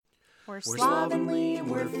We're slovenly,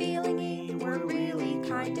 we're feelingy, we're really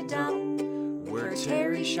kinda dumb. We're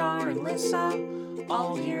Terry, Shar, and Lissa,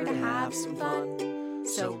 all here to have some fun.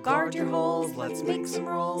 So guard your holes, let's make some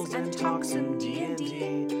rolls and talk some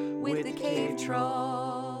D&D with the Cave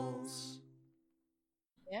Trulls.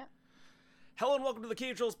 Yeah. Hello and welcome to the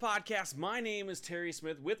Cave Trulls podcast. My name is Terry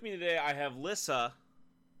Smith. With me today I have Lissa.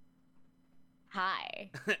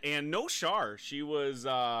 Hi. And no Shar. She was,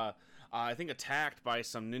 I think, attacked by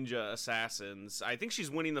some ninja assassins. I think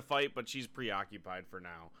she's winning the fight, but she's preoccupied for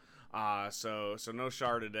now. So no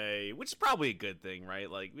Shar today, which is probably a good thing,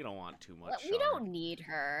 right? Like, we don't want too much Shar. We don't need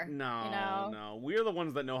her. No. We're the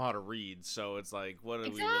ones that know how to read, so it's like, what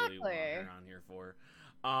do we really want her on here for?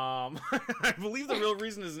 I believe the real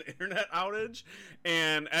reason is an internet outage,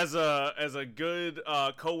 and as a good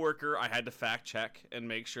coworker, I had to fact check and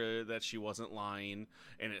make sure that she wasn't lying,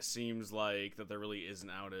 and it seems like that there really is an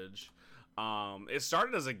outage. It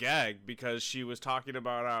started as a gag because she was talking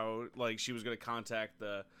about how, like, she was going to contact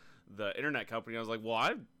the internet company. I was like, well,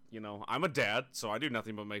 I'm a dad, so I do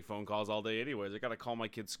nothing but make phone calls all day anyways. I gotta call my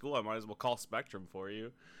kid's school. I might as well call Spectrum for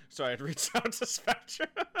you. So I had reached out to Spectrum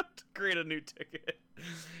to create a new ticket.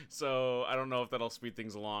 So I don't know if that'll speed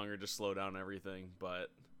things along or just slow down everything, but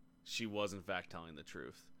she was in fact telling the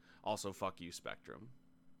truth. Also, fuck you, Spectrum.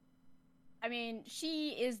 I mean,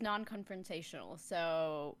 she is non-confrontational,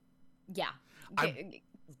 so yeah.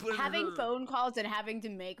 Having phone calls and having to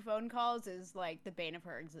make phone calls is like the bane of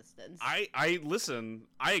her existence. I listen,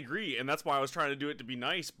 I agree, and that's why I was trying to do it to be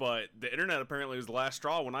nice, but the internet apparently was the last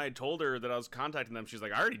straw. When I had told her that I was contacting them, she's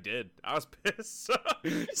like, I already did. I was pissed.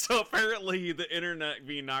 So apparently the internet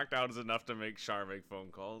being knocked out is enough to make Shar make phone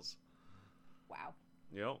calls. Wow.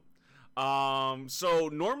 Yep. So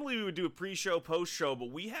normally we would do a pre-show, post-show,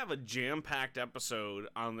 but we have a jam-packed episode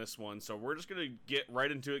on this one, so we're just gonna get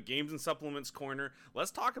right into it. Games and Supplements Corner.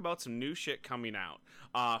 Let's talk about some new shit coming out.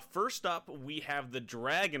 First up, we have the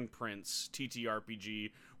Dragon Prince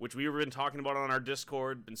TTRPG, which we've been talking about on our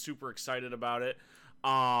Discord, been super excited about it.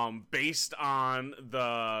 Based on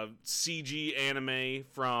the CG anime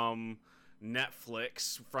from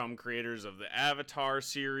Netflix, from creators of the Avatar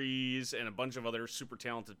series and a bunch of other super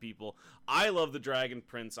talented people. I love the Dragon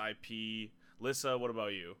Prince IP. Lissa, what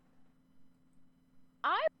about you?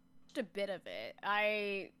 I watched a bit of it.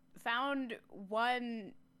 I found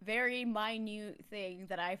one very minute thing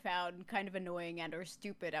that I found kind of annoying and or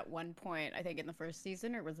stupid at one point, I think in the first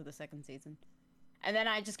season, or was it the second season? And then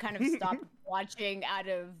I just kind of stopped watching out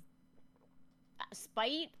of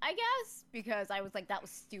spite, I guess, because I was like, that was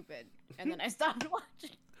stupid, and then I stopped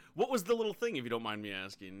watching. What was the little thing, if you don't mind me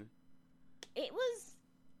asking? It was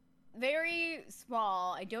very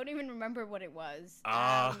small. I don't even remember what it was.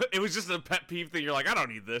 It was just a pet peeve thing. You're like, I don't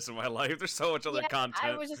need this in my life. There's so much other content.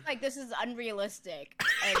 I was just like, this is unrealistic,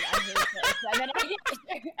 and I hate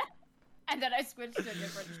this. And then I switched to a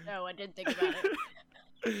different show and didn't think about it.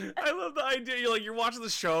 I love the idea. You're watching the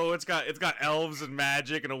show. It's got elves and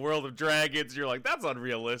magic and a world of dragons. You're like, that's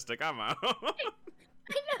unrealistic. I'm out. I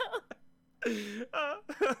know.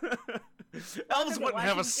 Elves wouldn't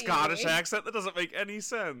have a Scottish accent. That doesn't make any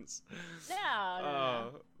sense.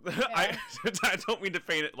 No. I don't mean to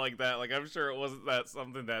paint it like that. Like, I'm sure it wasn't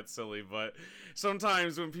something that silly, but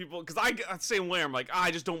sometimes when people, because I the same way, I'm like,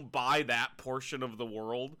 I just don't buy that portion of the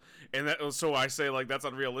world, and so I say, like, that's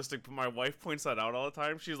unrealistic. But my wife points that out all the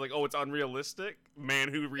time. She's like, oh, it's unrealistic. Man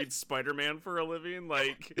who reads Spider-Man for a living,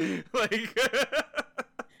 like.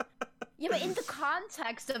 Yeah, but in the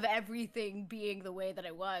context of everything being the way that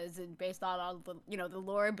it was, and based on all the, the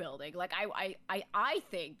lore building, like I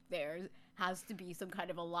think there has to be some kind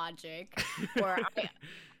of a logic,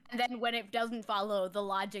 and then when it doesn't follow the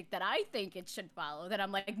logic that I think it should follow, then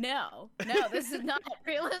I'm like, no, this is not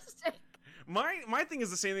realistic. My thing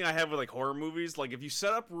is the same thing I have with, like, horror movies. Like, if you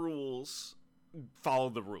set up rules, follow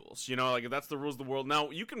the rules, like, if that's the rules of the world. Now,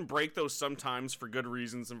 you can break those sometimes for good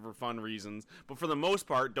reasons and for fun reasons, but for the most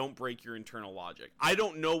part, don't break your internal logic. I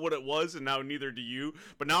don't know what it was, and now neither do you,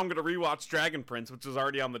 but now I'm gonna rewatch Dragon Prince, which was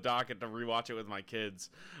already on the docket to rewatch it with my kids,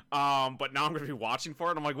 but now I'm gonna be watching for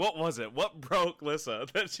it, and I'm like, what was it? What broke Lissa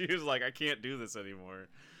that she was like, I can't do this anymore?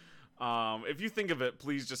 If you think of it,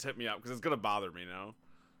 please just hit me up, because it's gonna bother me now.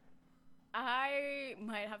 I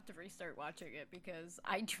might have to restart watching it because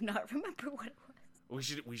I do not remember what it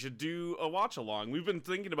was. We should do a watch along. We've been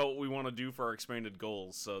thinking about what we want to do for our expanded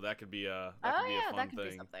goals, so that could be a fun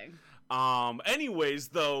thing. Be something. Anyways,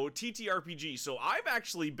 though, TTRPG. So I've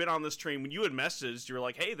actually been on this train. When you had messaged, you were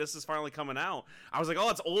like, "Hey, this is finally coming out." I was like, "Oh,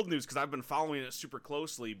 it's old news," because I've been following it super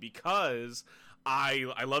closely because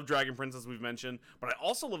I love Dragon Prince, as we've mentioned, but I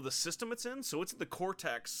also love the system it's in. So it's the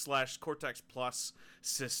Cortex/Cortex Plus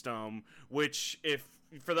system, which, if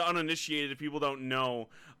for the uninitiated, if people don't know,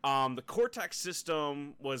 the Cortex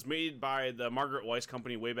system was made by the Margaret Weis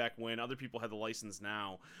company way back when. Other people have the license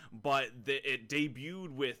now, but it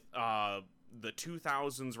debuted with the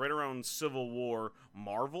 2000s, right around Civil War,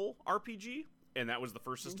 Marvel RPG. And that was the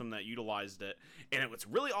first system that utilized it. And it was a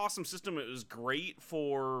really awesome system. It was great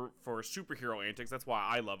for superhero antics. That's why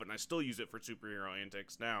I love it, and I still use it for superhero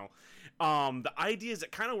antics now. The idea is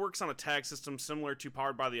it kind of works on a tag system similar to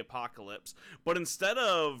Powered by the Apocalypse, but instead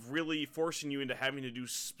of really forcing you into having to do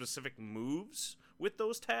specific moves with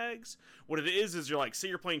those tags, what it is you're like, say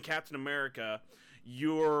you're playing Captain America,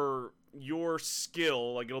 your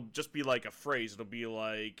skill, like, it'll just be like a phrase. It'll be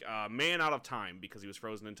like, man out of time, because he was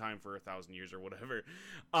frozen in time for 1,000 years or whatever.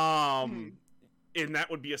 And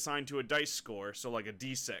that would be assigned to a dice score, so like a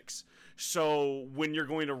d6. So when you're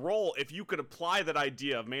going to roll, if you could apply that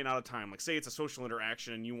idea of man out of time, like say it's a social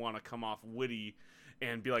interaction and you want to come off witty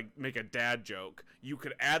and be like, make a dad joke, you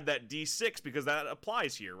could add that d6 because that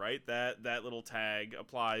applies here, right? That little tag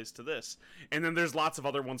applies to this. And then there's lots of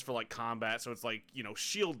other ones for like combat, so it's like, you know,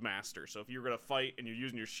 shield master. So if you're going to fight and you're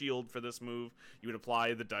using your shield for this move, you would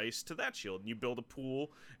apply the dice to that shield, and you build a pool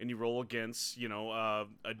and you roll against, you know,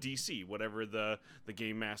 a DC, whatever the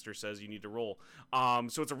game master says you need to roll.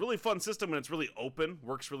 So it's a really fun system, and it's really open,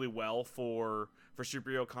 works really well for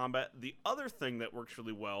superhero combat. The other thing that works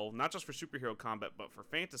really well, not just for superhero combat, but for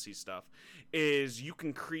fantasy stuff, is you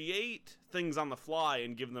can create things on the fly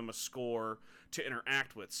and give them a score to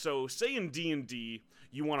interact with. So say in D&D,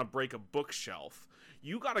 you want to break a bookshelf.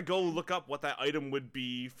 You got to go look up what that item would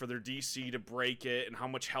be for their DC to break it and how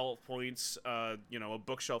much health points, you know, a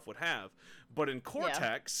bookshelf would have. But in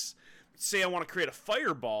Cortex, say I want to create a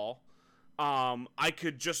fireball, I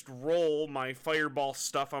could just roll my fireball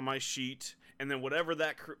stuff on my sheet, and then whatever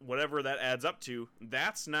that adds up to,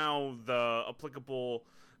 that's now the applicable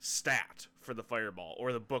stat for the fireball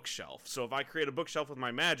or the bookshelf. So if I create a bookshelf with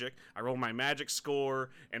my magic, I roll my magic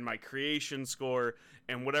score and my creation score,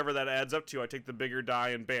 and whatever that adds up to, I take the bigger die,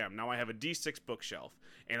 and bam, now I have a D6 bookshelf.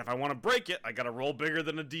 And if I want to break it, I got to roll bigger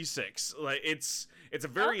than a D6. Like, it's a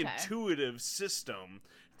very intuitive system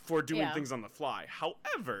for doing things on the fly.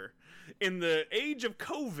 However, in the age of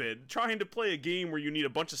COVID, trying to play a game where you need a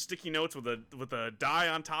bunch of sticky notes with a die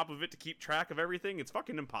on top of it to keep track of everything, it's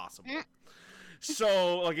fucking impossible.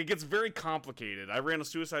 So, like, it gets very complicated. I ran a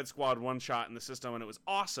Suicide Squad one-shot in the system, and it was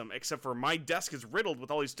awesome, except for my desk is riddled with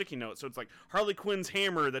all these sticky notes. So it's like Harley Quinn's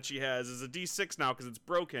hammer that she has is a D6 now because it's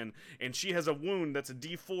broken, and she has a wound that's a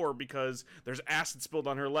D4 because there's acid spilled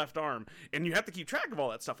on her left arm. And you have to keep track of all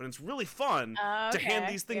that stuff, and it's really fun to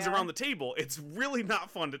hand these things around the table. It's really not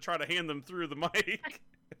fun to try to hand them through the mic.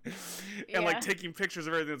 And like taking pictures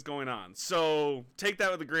of everything that's going on. So take that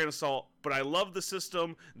with a grain of salt, but I love the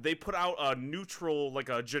system. They put out a neutral, like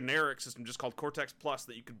a generic system just called Cortex Plus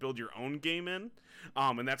that you could build your own game in,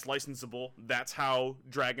 and that's licensable. That's how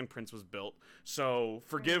Dragon Prince was built. So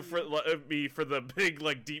forgive me for the big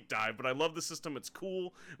like deep dive, but I love the system. It's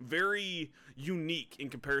cool, very unique in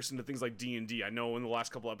comparison to things like D&D. I know in the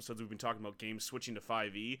last couple episodes we've been talking about games switching to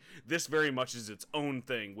 5e. This very much is its own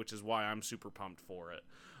thing, which is why I'm super pumped for it.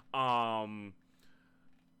 Are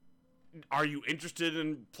you interested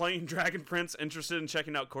in playing Dragon Prince? Interested in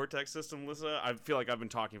checking out Cortex system, Lissa? I feel like I've been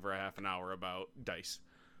talking for a half an hour about dice.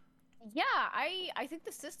 Yeah, I think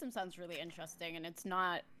the system sounds really interesting, and it's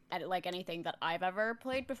not like anything that I've ever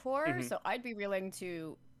played before, so I'd be willing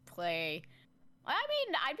to play. I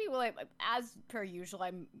mean, I'd be willing, as per usual,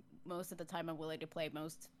 most of the time I'm willing to play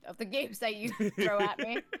most of the games that you throw at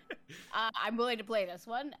me. I'm willing to play this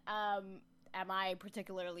one. Am I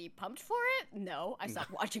particularly pumped for it? No, I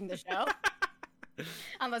stopped watching the show.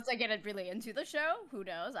 Unless I get really into the show. Who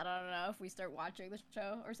knows? I don't know if we start watching the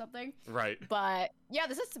show or something. Right. But yeah,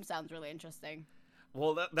 the system sounds really interesting.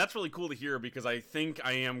 Well, that's really cool to hear because I think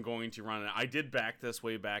I am going to run it. I did back this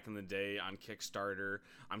way back in the day on Kickstarter.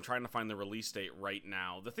 I'm trying to find the release date right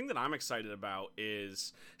now. The thing that I'm excited about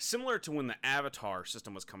is similar to when the Avatar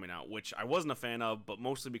system was coming out, which I wasn't a fan of, but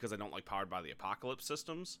mostly because I don't like Powered by the Apocalypse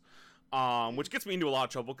systems. Which gets me into a lot of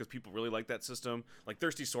trouble because people really like that system. Like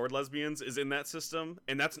Thirsty Sword Lesbians is in that system,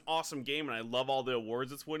 and that's an awesome game, and I love all the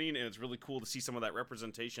awards it's winning, and it's really cool to see some of that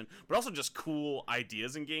representation, but also just cool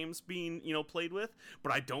ideas in games being, you know, played with.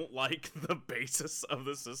 But I don't like the basis of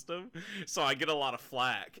the system, so I get a lot of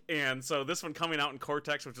flack. And so this one coming out in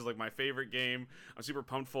Cortex, which is like my favorite game, I'm super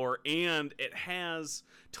pumped for, and it has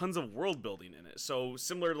tons of world building in it. So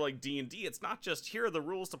similar to like D&D, it's not just here are the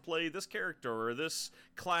rules to play this character or this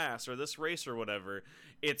class or this race or whatever.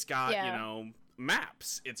 It's got, you know,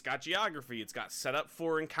 maps, it's got geography, it's got setup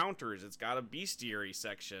for encounters, it's got a bestiary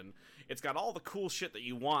section, it's got all the cool shit that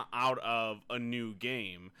you want out of a new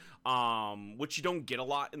game, which you don't get a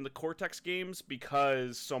lot in the Cortex games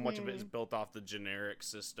because so much of it is built off the generic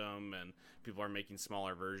system and people are making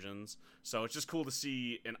smaller versions. So it's just cool to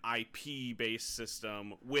see an IP based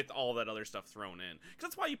system with all that other stuff thrown in, because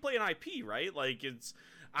that's why you play an IP, right? Like,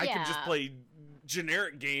 I could just play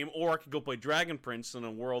generic game, or I could go play Dragon Prince in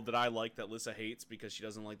a world that I like that Lissa hates because she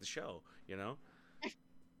doesn't like the show, you know?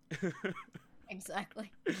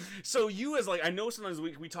 Exactly. So you, as like, I know sometimes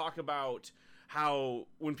we talk about how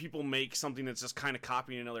when people make something that's just kind of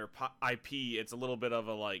copying another IP, it's a little bit of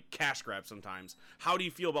a like cash grab sometimes. How do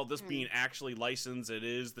you feel about this being actually licensed? It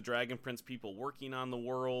is the Dragon Prince people working on the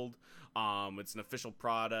world. It's an official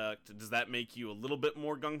product. Does that make you a little bit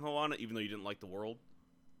more gung-ho on it, even though you didn't like the world?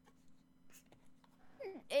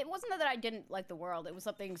 It wasn't that I didn't like the world. It was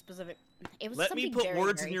something specific. It was Let me put very,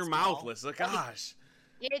 words very in your small. mouth, Lissa. Gosh.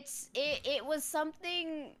 It was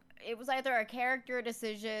something. It was either a character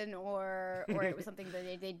decision or it was something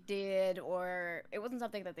that they did, or it wasn't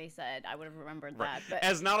something that they said. I would have remembered that. But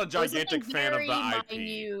as not a gigantic fan of the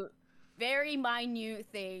IP, very minute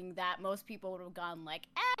thing that most people would have gone like,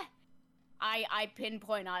 eh. I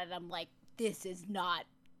pinpoint on it. I'm like, this is not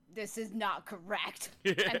correct.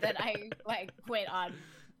 And then I like quit on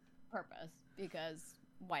purpose because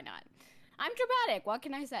why not? I'm dramatic. What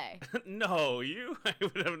can I say? No, I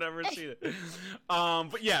would have never seen it.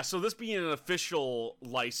 But yeah, so this being an official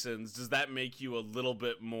license, does that make you a little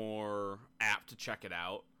bit more apt to check it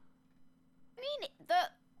out? I mean,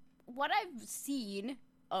 what I've seen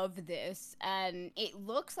of this, and it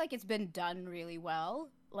looks like it's been done really well.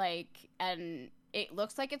 Like, and it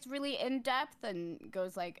looks like it's really in depth and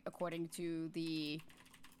goes like according to the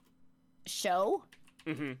show.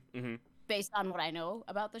 Based on what I know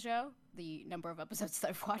about the show, the number of episodes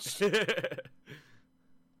that I've watched.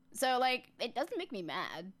 So, like, it doesn't make me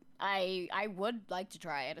mad. I would like to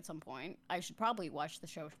try it at some point. I should probably watch the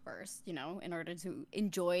show first, you know, in order to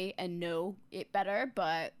enjoy and know it better,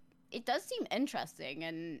 but it does seem interesting,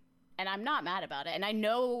 and I'm not mad about it. And I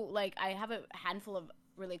know, like, I have a handful of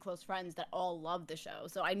really close friends that all love the show,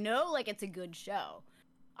 so I know, like, it's a good show.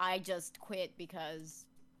 I just quit because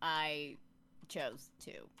I chose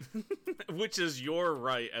to. Which is your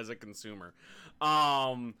right as a consumer.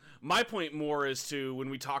 My point more is to, when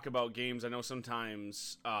we talk about games, I know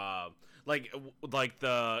sometimes like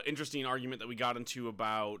the interesting argument that we got into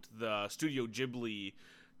about the Studio Ghibli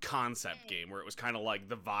concept game, where it was kind of like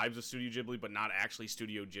the vibes of Studio Ghibli but not actually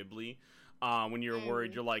Studio Ghibli. When you're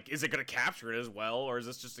worried, you're like, is it going to capture it as well, or is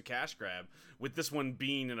this just a cash grab? With this one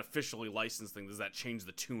being an officially licensed thing, does that change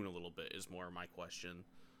the tune a little bit, is more my question.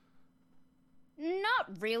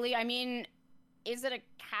 Not really. I mean, is it a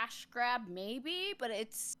cash grab? Maybe, but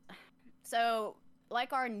it's... So,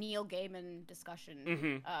 like our Neil Gaiman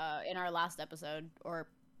discussion in our last episode, or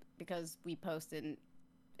because we post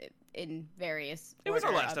in various... It was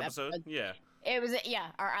our last episode, yeah. It was, yeah,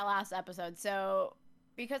 our last episode. So,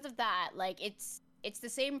 because of that, like, it's the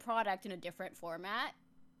same product in a different format.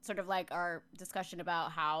 Sort of like our discussion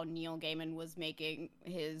about how Neil Gaiman was making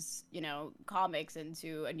his, you know, comics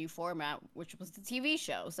into a new format, which was the TV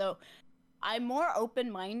show. So I'm more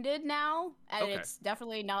open-minded now, and it's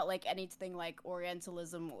definitely not like anything like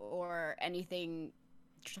Orientalism or anything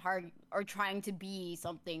trying to be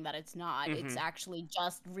something that it's not. It's actually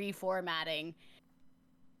just reformatting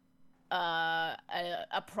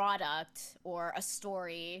a product or a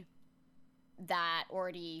story that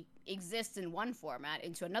already exists in one format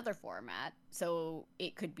into another format, so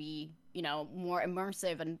it could be, you know, more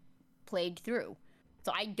immersive and played through.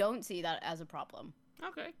 So I don't see that as a problem.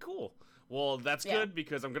 Okay, cool. Well, that's good,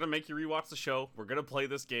 because I'm gonna make you rewatch the show. We're gonna play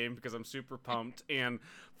this game because I'm super pumped. And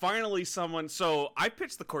finally so I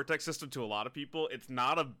pitched the Cortex system to a lot of people. It's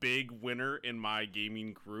not a big winner in my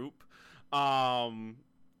gaming group.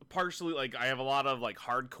 Partially, like, I have a lot of, like,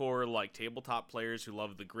 hardcore, like, tabletop players who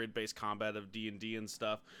love the grid-based combat of D&D and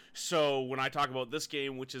stuff. So when I talk about this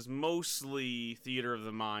game, which is mostly theater of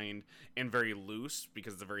the mind and very loose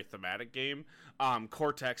because it's a very thematic game,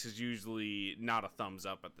 Cortex is usually not a thumbs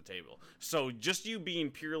up at the table. So just you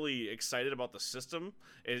being purely excited about the system,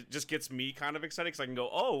 it just gets me kind of excited, because I can go,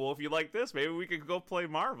 oh, well, if you like this, maybe we could go play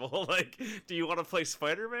Marvel. Like, do you want to play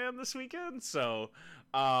Spider-Man this weekend? So...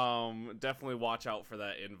 definitely watch out for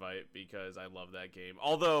that invite, because I love that game.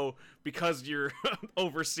 Although, because you're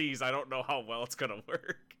overseas, I don't know how well it's gonna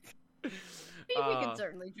work. We can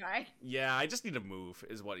certainly try. Yeah, I just need to move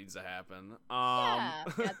is what needs to happen. Yeah,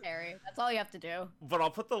 Terry. That's all you have to do. But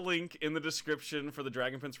I'll put the link in the description for the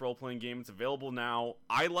Dragon Prince role-playing game. It's available now.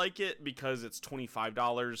 I like it because it's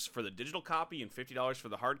 $25 for the digital copy and $50 for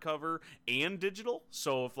the hardcover and digital.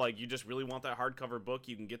 So if like you just really want that hardcover book,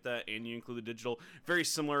 you can get that and you include the digital. Very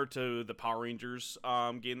similar to the Power Rangers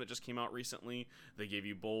game that just came out recently. They gave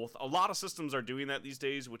you both. A lot of systems are doing that these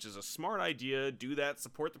days, which is a smart idea. Do that.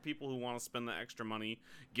 Support the people who want to spend the extra money.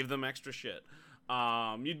 Give them extra shit.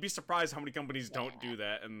 You'd be surprised how many companies don't do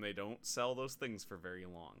that, and they don't sell those things for very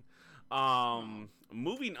long.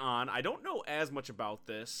 Moving on, I don't know as much about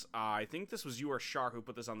this. I think this was you or Shar who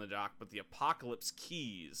put this on the dock, but the Apocalypse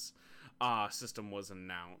Keys system was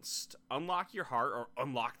announced. Unlock your heart or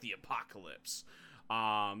unlock the apocalypse.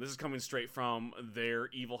 This is coming straight from their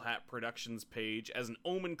Evil Hat Productions page. As an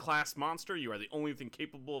Omen-class monster, you are the only thing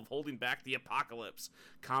capable of holding back the apocalypse.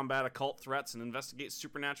 Combat occult threats and investigate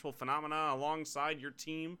supernatural phenomena alongside your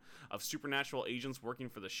team of supernatural agents working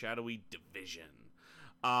for the Shadowy Division.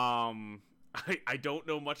 I don't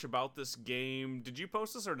know much about this game. Did you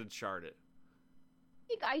post this or did Shard it?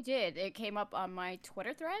 I think I did. It came up on my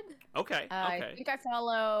Twitter thread. Okay. I think I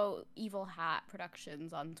follow Evil Hat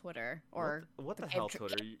Productions on Twitter. Or what the hell,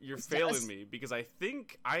 Twitter? You're failing me because I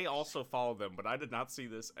think I also follow them, but I did not see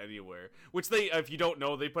this anywhere. Which they, if you don't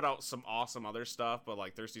know, they put out some awesome other stuff. But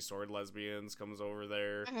like Thirsty Sword Lesbians comes over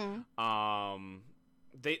there. Mm-hmm.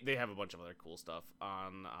 They have a bunch of other cool stuff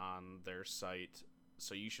on their site,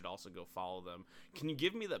 so you should also go follow them. Can you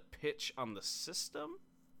give me the pitch on the system?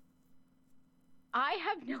 I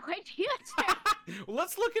have no idea. Well,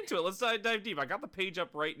 let's look into it. Let's dive deep. I got the page up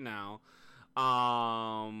right now.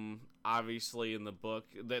 Obviously in the book,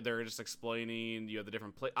 they're just explaining you have the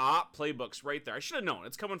different playbooks right there. I should have known.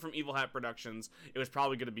 It's coming from Evil Hat Productions. It was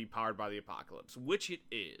probably going to be powered by the Apocalypse, which it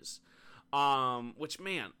is. Which,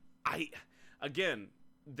 man, again,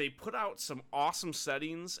 they put out some awesome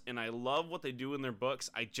settings, and I love what they do in their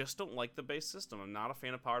books. I just don't like the base system. I'm not a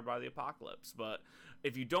fan of Powered by the Apocalypse, but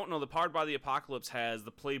if you don't know, the Powered by the Apocalypse has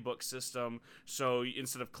the playbook system, so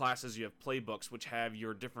instead of classes, you have playbooks, which have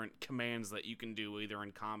your different commands that you can do either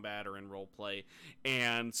in combat or in roleplay.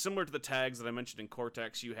 And similar to the tags that I mentioned in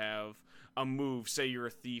Cortex, you have a move, say you're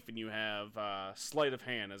a thief, and you have Sleight of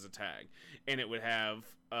Hand as a tag, and it would have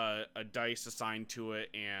a dice assigned to it,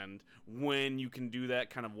 and when you can do that,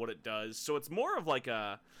 kind of what it does. So it's more of like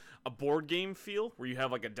a board game feel, where you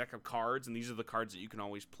have like a deck of cards, and these are the cards that you can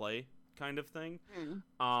always play, kind of thing.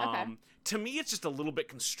 Okay. To me, it's just a little bit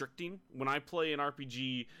constricting. When I play an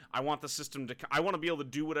RPG, I want the system I want to be able to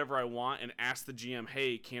do whatever I want and ask the GM,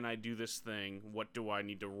 hey, can I do this thing? What do I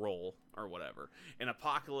need to roll? Or whatever. And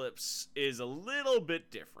Apocalypse is a little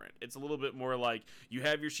bit different. It's a little bit more like, you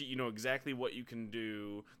have your sheet, you know exactly what you can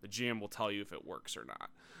do. The GM will tell you if it works or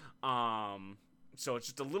not. So it's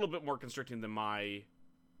just a little bit more constricting than my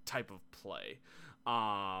type of play.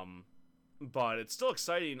 But it's still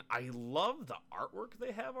exciting. I love the artwork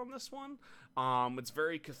they have on this one. It's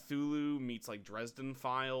very Cthulhu meets like Dresden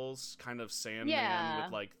Files, kind of Sandman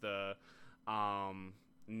with like the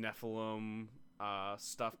Nephilim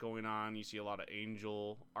stuff going on. You see a lot of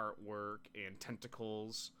angel artwork and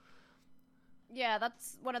tentacles. Yeah,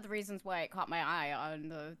 that's one of the reasons why it caught my eye on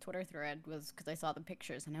the Twitter thread, was because I saw the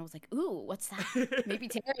pictures and I was like, ooh, what's that? Maybe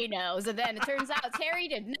Terry knows. And then it turns out Terry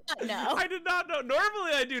did not know. I did not know.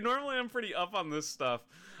 Normally I do. Normally I'm pretty up on this stuff.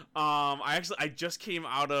 I just came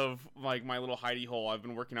out of like my little hidey hole. I've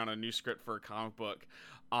been working on a new script for a comic book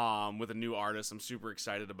with a new artist. I'm super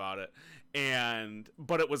excited about it.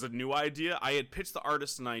 But it was a new idea. I had pitched the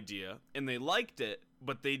artist an idea and they liked it,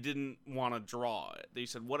 but they didn't want to draw it. They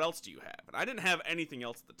said, what else do you have? And I didn't have anything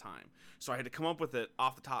else at the time. So I had to come up with it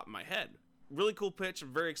off the top of my head. Really cool pitch.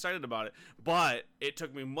 I'm very excited about it. But it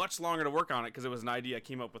took me much longer to work on it because it was an idea I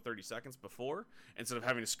came up with 30 seconds before, instead of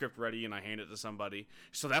having a script ready and I hand it to somebody.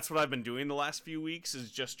 So that's what I've been doing the last few weeks, is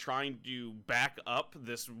just trying to back up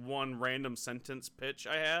this one random sentence pitch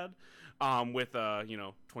I had with a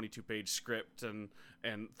 22-page script and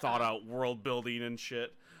thought out world building and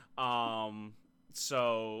shit.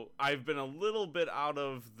 So I've been a little bit out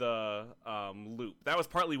of the loop. That was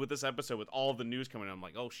partly with this episode, with all the news coming in. I'm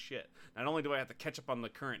like, oh shit. Not only do I have to catch up on the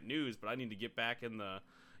current news, but I need to get back in the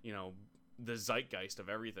zeitgeist of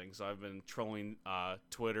everything. So I've been trolling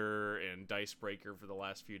Twitter and Dicebreaker for the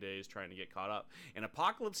last few days, trying to get caught up. And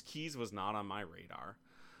Apocalypse Keys was not on my radar.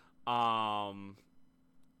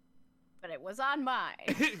 But it was on mine.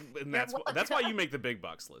 And that's why you make the big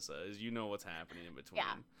bucks, Lissa, is you know what's happening in between.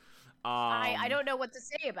 Yeah. I don't know what to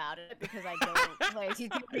say about it because I don't play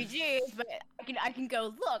TTRPGs, but I can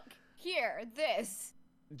go, look, here, this.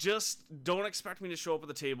 just don't expect me to show up at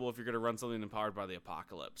the table if you're going to run something empowered by the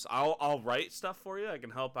apocalypse. I'll write stuff for you. I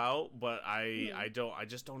can help out, but I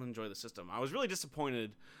just don't enjoy the system. I was really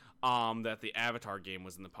disappointed that the Avatar game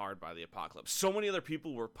was in the powered by the apocalypse. So many other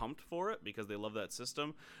people were pumped for it because they love that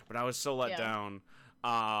system, but I was so let down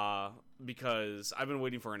because I've been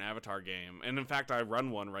waiting for an Avatar game, and in fact I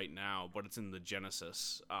run one right now, but it's in the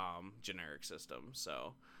Genesis generic system.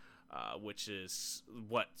 So which is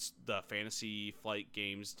what the Fantasy Flight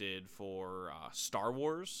games did for Star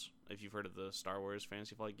Wars. If you've heard of the Star Wars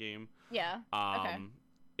Fantasy Flight game, yeah, okay.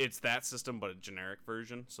 It's that system, but a generic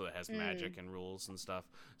version, so it has magic and rules and stuff.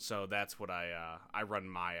 So that's what I run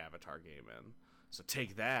my Avatar game in. So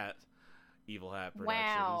take that, Evil Hat Productions.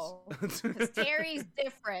 Wow, 'cause Terry's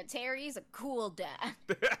different. Terry's a cool dad.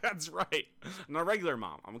 That's right. I'm not a regular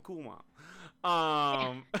mom. I'm a cool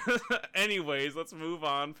mom. Anyways, let's move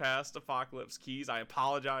on past Apocalypse Keys. I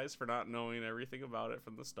apologize for not knowing everything about it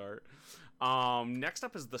from the start. Next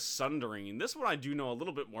up is the Sundering. This one I do know a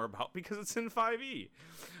little bit more about because it's in 5e.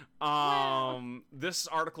 This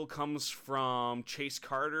article comes from Chase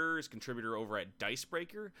Carter, his contributor over at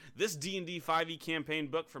Dicebreaker. This D&D 5e campaign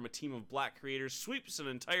book from a team of black creators sweeps an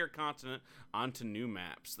entire continent onto new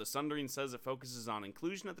maps. The Sundering says it focuses on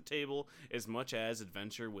inclusion at the table as much as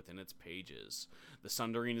adventure within its pages. The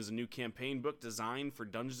Sundering is a new campaign book designed for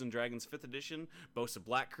Dungeons & Dragons 5th edition, boasts a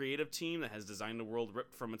black creative team that has designed a world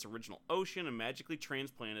ripped from its original ocean and magically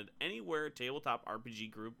transplanted anywhere a tabletop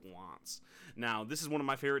RPG group wants. Now, this is one of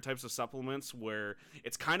my favorite types of supplements where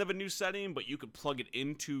it's kind of a new setting, but you could plug it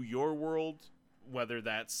into your world, whether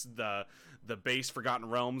that's the base Forgotten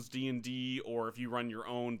Realms D&D, or if you run your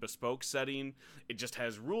own bespoke setting. It just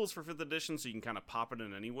has rules for 5th edition, so you can kind of pop it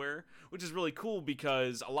in anywhere, which is really cool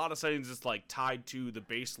because a lot of settings is like tied to the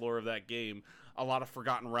base lore of that game. A lot of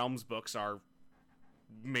Forgotten Realms books are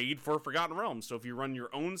made for Forgotten Realms, so if you run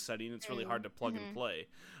your own setting, it's really hard to plug and play.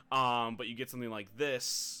 But you get something like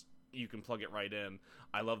this, you can plug it right in.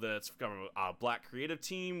 I love that it's got a black creative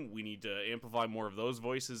team. We need to amplify more of those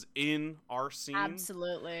voices in our scene.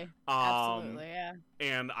 Absolutely. Absolutely, yeah.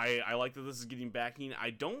 And I like that this is getting backing. I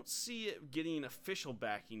don't see it getting official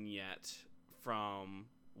backing yet from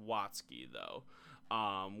Watsky, though,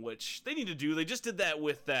 which they need to do. They just did that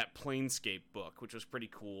with that Planescape book, which was pretty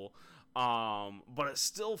cool. But it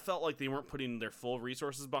still felt like they weren't putting their full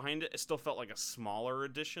resources behind it. It still felt like a smaller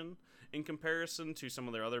edition in comparison to some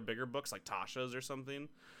of their other bigger books like Tasha's or something.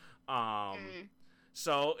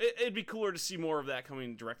 So it'd be cooler to see more of that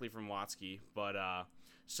coming directly from Watsky. But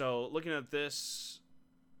so looking at this,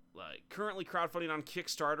 like currently crowdfunding on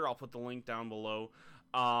Kickstarter, I'll put the link down below.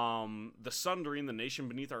 The Sundering, The Nation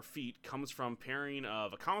Beneath Our Feet, comes from pairing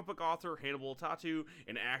of a comic book author, Hannibal Tatu,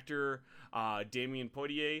 and actor Damien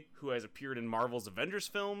Poitier, who has appeared in Marvel's Avengers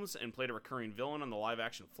films and played a recurring villain on the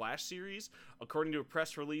live-action Flash series. According to a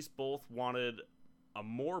press release, both wanted a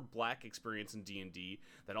more black experience in D&D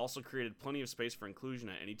that also created plenty of space for inclusion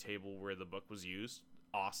at any table where the book was used.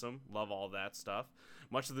 Awesome. Love all that stuff.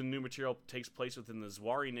 Much of the new material takes place within the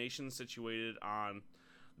Zwari Nation, situated on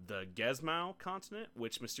the Gizmo continent,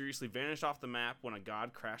 which mysteriously vanished off the map when a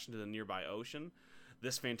god crashed into the nearby ocean.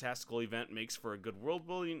 This fantastical event makes for a good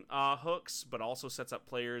world-building hooks, but also sets up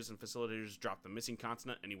players and facilitators to drop the missing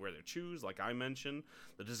continent anywhere they choose, like I mentioned.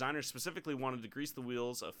 The designers specifically wanted to grease the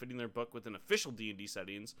wheels of fitting their book within official D&D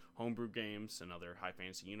settings, homebrew games, and other high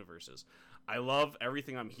fantasy universes. I love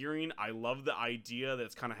everything I'm hearing. I love the idea that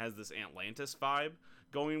it kind of has this Atlantis vibe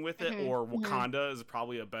going with it, or Wakanda is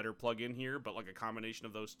probably a better plug-in here, but like a combination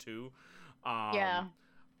of those two. Yeah.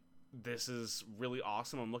 This is really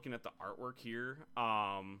awesome. I'm looking at the artwork here.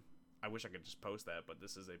 I wish I could just post that, but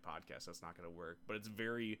this is a podcast. That's not going to work. But it's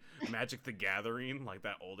very Magic the Gathering, like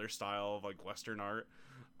that older style of like Western art.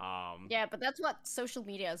 Yeah, but that's what social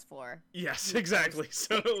media is for. Yes, exactly.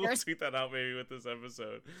 So we'll tweet that out maybe with this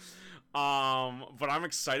episode. But I'm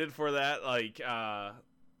excited for that. Like,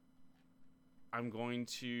 I'm going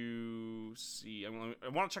to see. I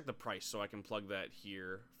want to check the price so I can plug that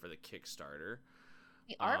here for the Kickstarter.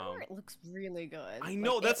 The artwork looks really good. I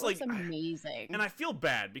know, that's like amazing. And I feel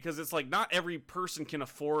bad because it's like not every person can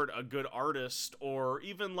afford a good artist or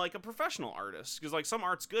even like a professional artist, because like some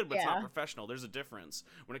art's good but it's not professional. There's a difference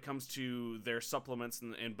when it comes to their supplements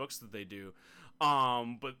and books that they do.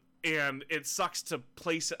 And it sucks to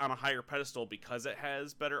place it on a higher pedestal because it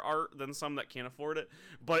has better art than some that can't afford it.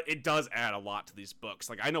 But it does add a lot to these books.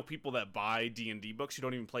 Like I know people that buy D&D books who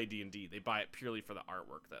don't even play D&D. They buy it purely for the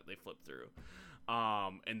artwork that they flip through.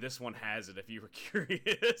 And this one has it if you were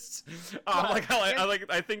curious.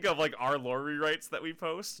 I think of like our lore rewrites that we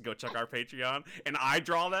post. Go check our Patreon, and I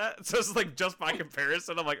draw that. So it's like just by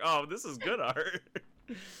comparison, I'm like, oh, this is good art.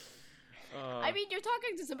 I mean, you're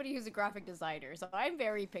talking to somebody who's a graphic designer, so I'm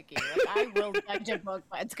very picky. Like, I will judge a book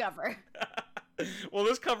by its cover. Well,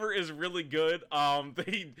 this cover is really good.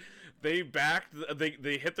 They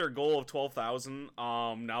hit their goal of 12,000.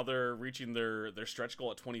 Now they're reaching their stretch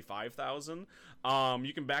goal at 25,000.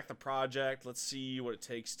 You can back the project. Let's see what it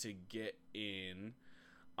takes to get in.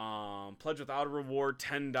 Pledge without a reward,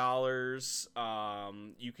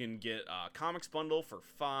 $10. You can get a comics bundle for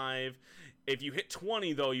 $5. If you hit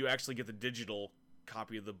 20, though, you actually get the digital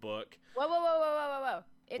copy of the book. Whoa.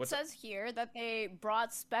 It says here that they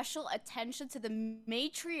brought special attention to the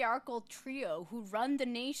matriarchal trio who run the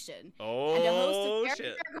nation. Oh, and the host of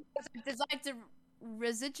shit. have designed to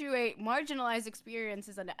residuate marginalized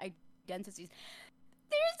experiences and identities.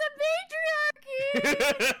 There's a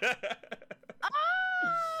matriarchy!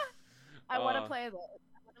 I want to play this.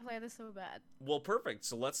 I want to play this so bad. Well, perfect.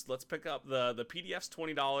 So let's pick up the PDF's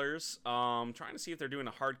 $20. Trying to see if they're doing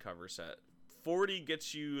a hardcover set. 40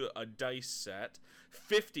 gets you a dice set.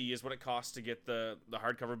 50 is what it costs to get the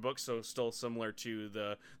hardcover book, so still similar to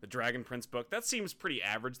the Dragon Prince book. That seems pretty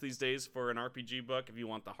average these days for an RPG book. If you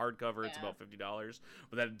want the hardcover, it's about $50.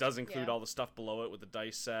 But that does include all the stuff below it with the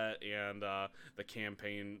dice set and the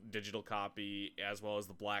campaign digital copy, as well as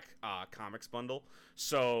the black comics bundle.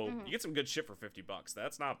 So you get some good shit for $50.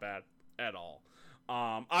 That's not bad at all.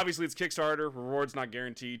 Obviously, it's Kickstarter. Rewards not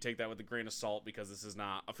guaranteed. Take that with a grain of salt because this is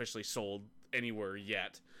not officially sold anywhere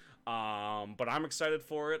yet. But I'm excited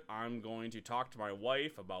for it. I'm going to talk to my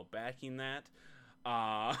wife about backing that.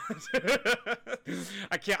 I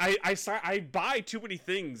can't. I buy too many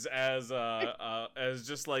things as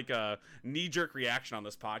just like a knee-jerk reaction on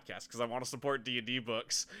this podcast because I want to support D&D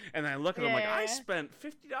books, and then I look at them like I spent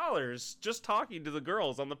 $50 just talking to the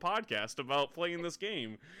girls on the podcast about playing this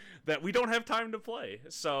game that we don't have time to play.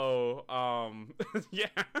 So yeah,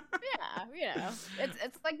 you know,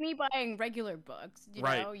 it's like me buying regular books. You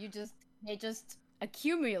know, they just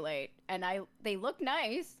accumulate, and they look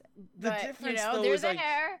nice. The difference, though, is like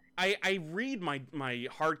I read my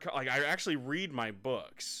hard like I actually read my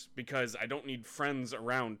books because I don't need friends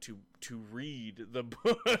around to read the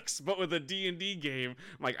books. But with a D&D game,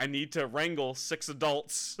 I'm like I need to wrangle 6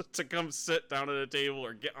 adults to come sit down at a table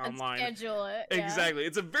or get online. Schedule it. Exactly.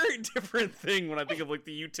 It's a very different thing when I think of like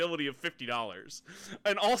the utility of $50.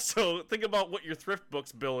 And also think about what your thrift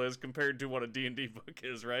books bill is compared to what a D&D book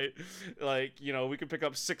is, right? Like, you know, we could pick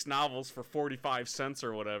up 6 novels for 45 cents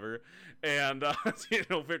or whatever, and you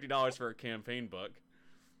know, $50 for a campaign book.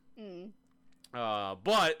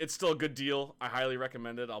 But it's still a good deal. I highly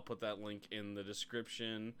recommend it. I'll put that link in the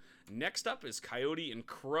description. Next up is Coyote and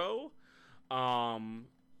Crow. I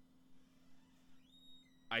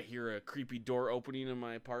hear a creepy door opening in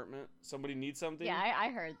my apartment. Somebody need something? Yeah, I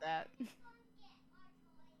heard that.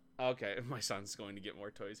 Okay, my son's going to get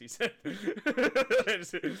more toys, he said.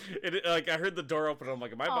 Like, I heard the door open, and I'm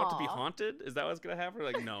like, am I about to be haunted? Is that what's going to happen?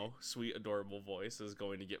 Like, no, sweet, adorable voice is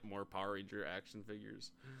going to get more Power Ranger action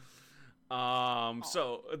figures.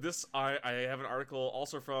 So this, I have an article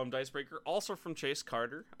also from Dicebreaker, also from Chase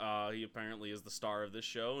Carter. He apparently is the star of this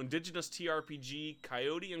show. Indigenous TRPG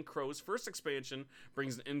Coyote and Crow's first expansion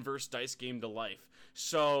brings an inverse dice game to life.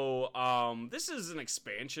 So, this is an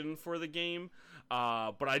expansion for the game,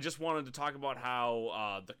 but I just wanted to talk about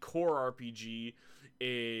how, the core RPG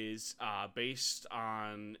is based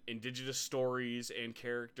on indigenous stories and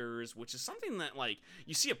characters, which is something that like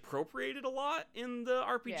you see appropriated a lot in the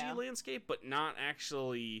RPG landscape, but not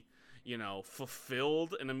actually, you know,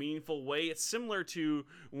 fulfilled in a meaningful way. It's similar to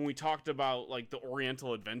when we talked about like the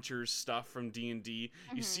Oriental Adventures stuff from D&D.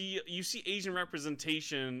 You see Asian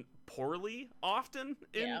representation poorly often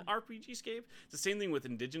in RPGscape. It's the same thing with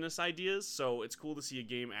indigenous ideas, so it's cool to see a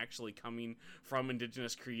game actually coming from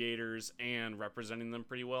indigenous creators and representing them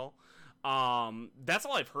pretty well. That's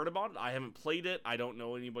all I've heard about it. I haven't played it. I don't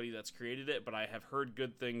know anybody that's created it, but I have heard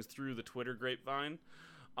good things through the Twitter grapevine.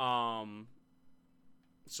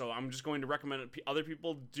 So I'm just going to recommend other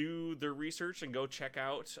people do their research and go check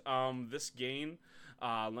out this game.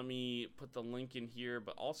 Let me put the link in here,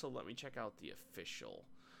 but also let me check out the official.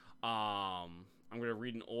 I'm going to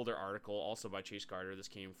read an older article, also by Chase Carter. This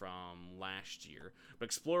came from last year. But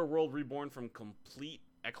explore a world reborn from complete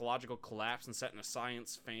ecological collapse and set in a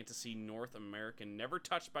science fantasy North American, never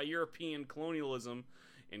touched by European colonialism,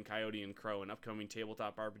 in Coyote and Crow, an upcoming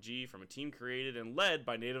tabletop RPG from a team created and led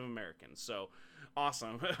by Native Americans. So,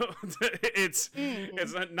 awesome. It's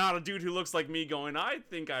not a dude who looks like me going, I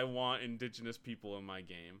think I want indigenous people in my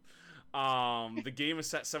game. The game is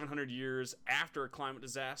set 700 years after a climate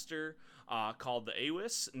disaster called the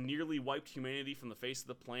Awis nearly wiped humanity from the face of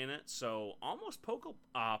the planet. So almost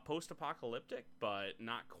post-apocalyptic, but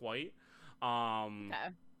not quite. Okay.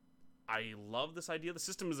 I love this idea. The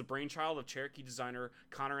system is a brainchild of Cherokee designer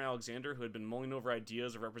Connor Alexander, who had been mulling over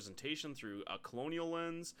ideas of representation through a colonial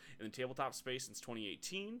lens in the tabletop space since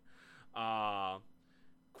 2018.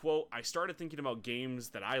 Quote, I started thinking about games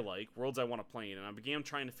that I like, worlds I want to play in, and I began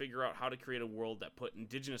trying to figure out how to create a world that put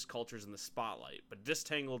indigenous cultures in the spotlight, but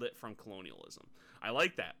disentangled it from colonialism. I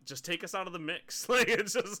like that. Just take us out of the mix. Like,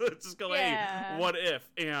 it's just go, hey, what if?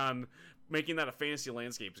 And making that a fantasy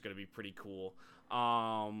landscape is going to be pretty cool.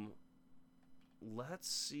 Let's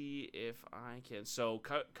see if I can. So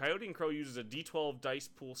Coyote and Crow uses a D12 dice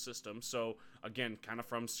pool system. So again, kind of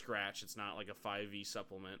from scratch. It's not like a 5e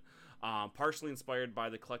supplement. Partially inspired by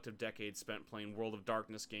the collective decades spent playing World of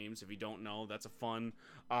Darkness games. If you don't know, that's a fun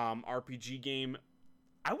RPG game.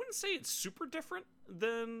 I wouldn't say it's super different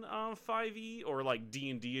than 5e or like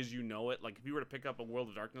D&D as you know it. Like if you were to pick up a World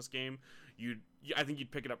of Darkness game, I think you'd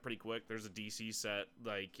pick it up pretty quick. There's a DC set,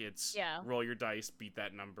 like it's roll your dice, beat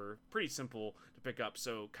that number. Pretty simple to pick up.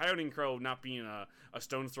 So Coyote and Crow not being a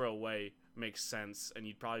stone's throw away makes sense, and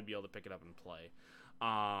you'd probably be able to pick it up and play.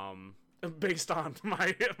 Based on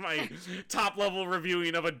my top level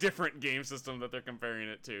reviewing of a different game system that they're comparing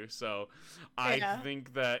it to. So I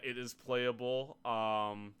think that it is playable.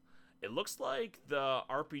 It looks like the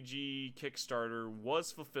RPG Kickstarter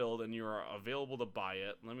was fulfilled and you are available to buy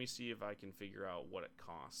it. Let me see if I can figure out what it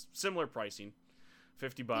costs. Similar pricing,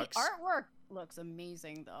 $50. The artwork looks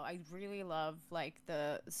amazing though. I really love like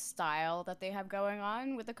the style that they have going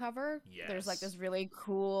on with the cover. Yes. There's like this really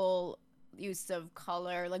cool use of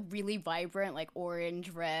color, like really vibrant, like orange,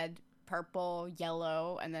 red, purple,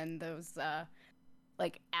 yellow, and then those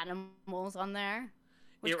like animals on there,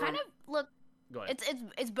 which kind of look. Go ahead.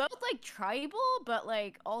 It's both like tribal, but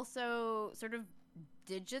like also sort of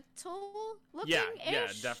digital looking. Yeah,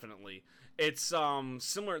 definitely. It's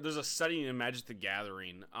similar. There's a setting in Magic the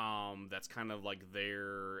Gathering that's kind of like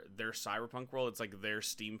their cyberpunk world. It's like their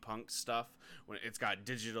steampunk stuff when it's got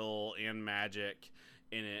digital and magic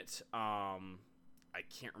in it. I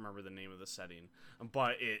can't remember the name of the setting,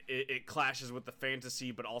 but it clashes with the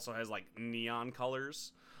fantasy, but also has like neon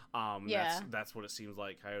colors. That's what it seems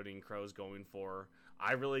like Coyote and Crow's going for.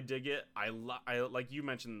 I really dig it. I like you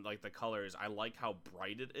mentioned, like the colors. I like how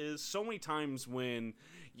bright it is. So many times when,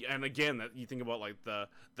 and again, that you think about like the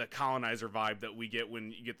colonizer vibe that we get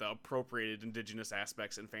when you get the appropriated indigenous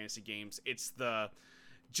aspects in fantasy games. It's the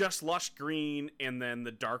just lush green and then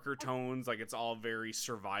the darker tones, like it's all very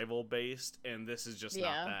survival based, and this is just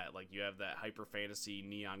not that. Like you have that hyper fantasy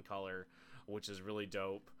neon color, which is really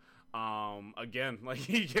dope. Again, like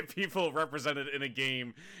you get people represented in a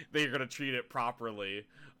game, they're gonna treat it properly.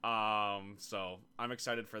 So I'm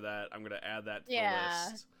excited for that. I'm gonna add that to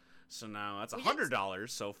the list. So now that's $100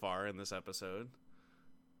 so far in this episode.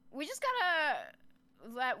 We just gotta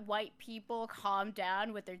let white people calm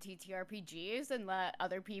down with their TTRPGs and let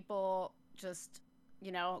other people just,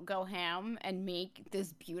 go ham and make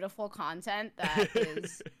this beautiful content that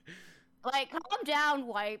is like, calm down,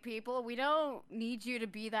 white people. We don't need you to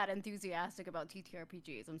be that enthusiastic about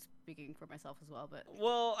TTRPGs. I'm speaking for myself as well, but...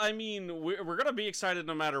 Well, I mean, we're going to be excited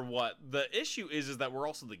no matter what. The issue is that we're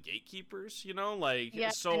also the gatekeepers, Like,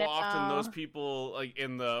 so often those people, like,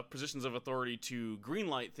 in the positions of authority to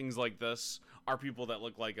greenlight things like this are people that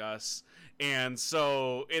look like us. And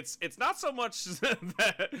so it's not so much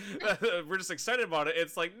that we're just excited about it.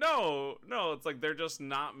 It's like, no, it's like they're just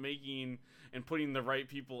not making and putting the right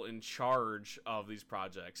people in charge of these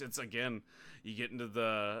projects. It's, again, you get into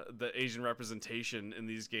the Asian representation in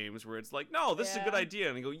these games where it's like, no, this is a good idea.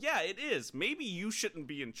 And you go, yeah, it is. Maybe you shouldn't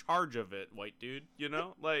be in charge of it, white dude,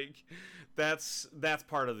 Like, that's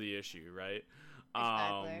part of the issue, right?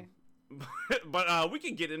 Exactly. But we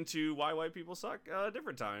can get into why white people suck a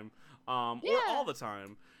different time. Or all the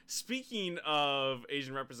time. Speaking of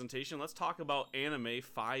Asian representation, let's talk about Anime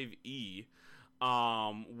 5e.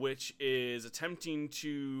 Which is attempting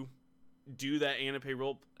to do that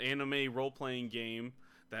anime role-playing game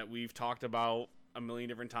that we've talked about a million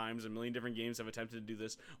different times. A million different games have attempted to do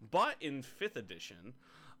this, but in 5th edition.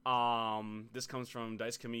 This comes from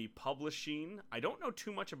Dice Kami Publishing. I don't know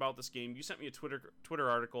too much about this game. You sent me a Twitter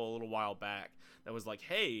article a little while back that was like,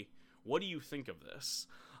 hey, what do you think of this?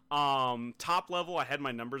 Top level, I had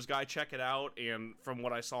my numbers guy check it out, and from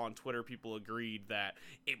what I saw on Twitter, people agreed that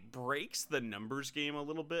it breaks the numbers game a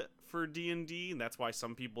little bit for D&D, and that's why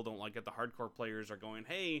some people don't like it. The hardcore players are going,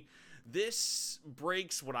 hey, this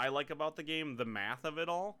breaks what I like about the game, the math of it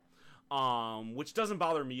all. which doesn't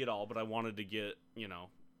bother me at all, but I wanted to get, you know,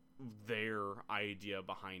 their idea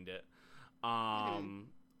behind it.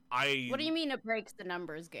 What do you mean it breaks the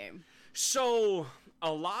numbers game? So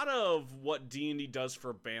a lot of what D&D does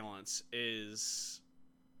for balance is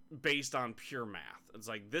based on pure math. It's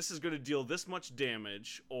like, this is going to deal this much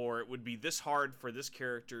damage, or it would be this hard for this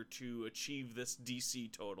character to achieve this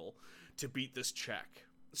DC total to beat this check.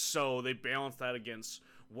 So they balance that against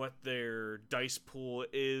what their dice pool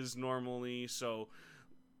is normally. So,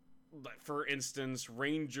 for instance,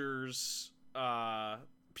 Rangers,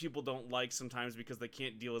 people don't like sometimes because they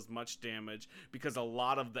can't deal as much damage, because a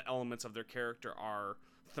lot of the elements of their character are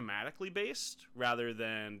thematically based rather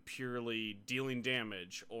than purely dealing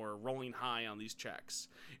damage or rolling high on these checks.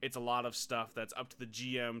 It's a lot of stuff that's up to the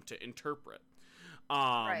GM to interpret.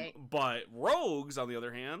 Right. But rogues, on the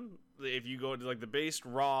other hand, if you go to like the base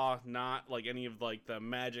raw, not like any of like the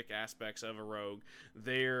magic aspects of a rogue,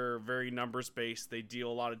 they're very numbers based. They deal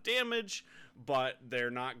a lot of damage, but they're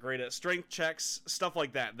not great at strength checks, stuff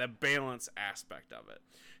like that. The balance aspect of it.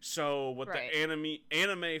 So what the anime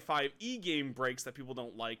 5e game breaks that people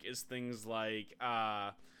don't like is things like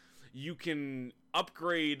you can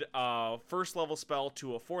upgrade a first level spell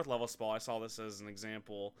to a fourth level spell. I saw this as an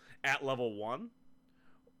example at level 1,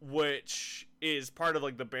 which is part of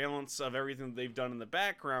like the balance of everything they've done in the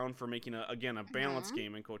background for making a balance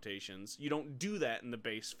game in quotations. You don't do that in the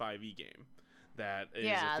base 5e game. That is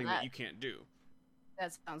a thing that you can't do.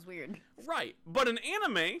 That sounds weird. Right. But in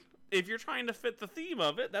anime, if you're trying to fit the theme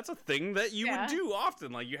of it, that's a thing that you would do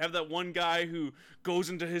often. Like, you have that one guy who goes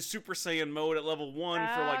into his Super Saiyan mode at level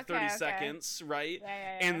 1 for like 30 seconds, right?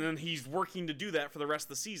 And then he's working to do that for the rest of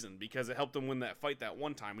the season because it helped him win that fight that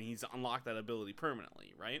one time, and he's unlocked that ability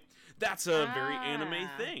permanently, right? That's a very anime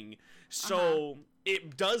thing. So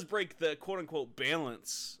it does break the quote-unquote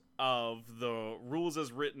balance of the rules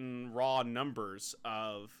as written raw numbers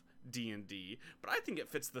of D&D, but I think it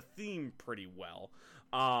fits the theme pretty well.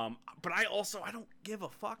 But I don't give a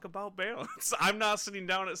fuck about balance. I'm not sitting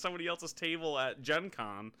down at somebody else's table at Gen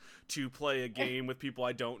Con to play a game with people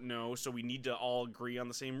I don't know, so we need to all agree on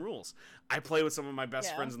the same rules. I play with some of my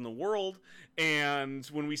best friends in the world, and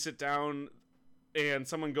when we sit down and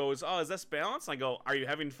someone goes, "Oh, is this balance?" I go, "Are you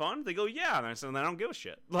having fun?" They go, "Yeah." And I said, "I don't give a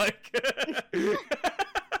shit." Like,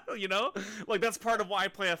 you know, like, that's part of why I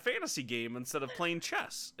play a fantasy game instead of playing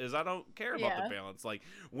chess, is I don't care about the balance. Like,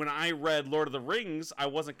 when I read Lord of the Rings, I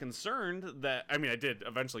wasn't concerned that, I mean, I did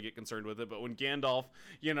eventually get concerned with it, but when Gandalf,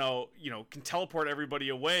 you know, can teleport everybody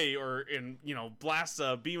away or blasts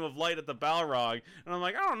a beam of light at the Balrog, and I'm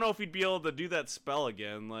like, I don't know if he'd be able to do that spell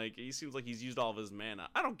again. Like, he seems like he's used all of his mana.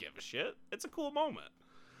 I don't give a shit. It's a cool moment.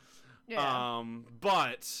 Yeah.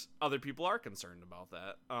 But other people are concerned about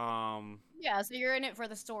that. Yeah, so you're in it for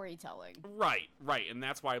the storytelling. Right, and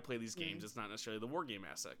that's why I play these games. It's not necessarily the war game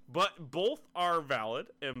aspect. But both are valid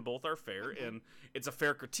and both are fair, and it's a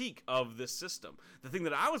fair critique of this system. The thing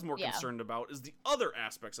that I was more concerned about is the other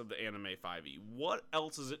aspects of the anime 5e. What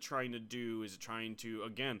else is it trying to do? Is it trying to,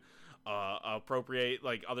 again, appropriate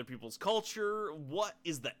like other people's culture? What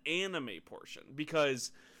is the anime portion?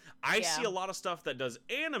 Because I see a lot of stuff that does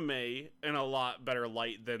anime in a lot better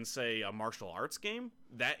light than, say, a martial arts game.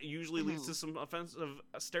 That usually leads to some offensive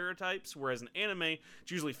stereotypes, whereas in anime,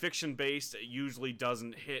 it's usually fiction-based. It usually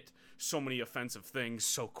doesn't hit so many offensive things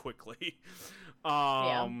so quickly.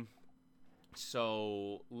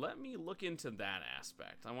 So let me look into that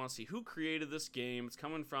aspect. I want to see who created this game. It's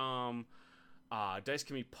coming from Dice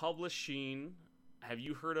Chemie Publishing. Have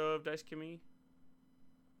you heard of Dice Chemie?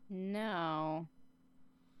 No.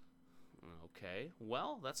 Okay,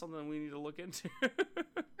 well, that's something we need to look into.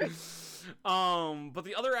 But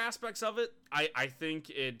the other aspects of it, I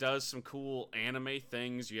think it does some cool anime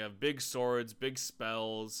things. You have big swords, big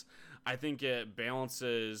spells. I think it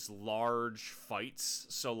balances large fights.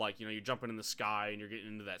 So, like, you're jumping in the sky and you're getting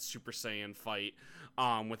into that Super Saiyan fight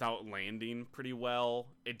without landing pretty well.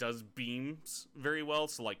 It does beams very well.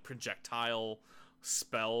 So, like, projectile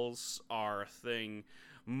spells are a thing.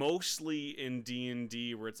 Mostly in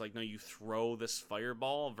D&D, where it's like, no, you throw this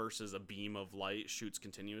fireball versus a beam of light shoots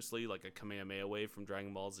continuously, like a Kamehameha wave from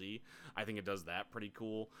Dragon Ball Z. I think it does that pretty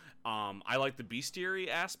cool. I like the bestiary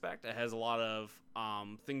aspect. It has a lot of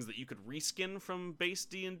things that you could reskin from base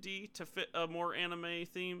D&D to fit a more anime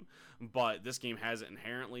theme, but this game has it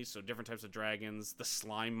inherently, so different types of dragons, the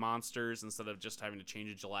slime monsters, instead of just having to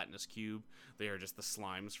change a gelatinous cube, they are just the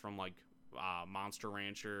slimes from, like, Monster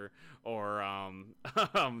Rancher or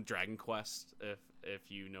Dragon Quest, if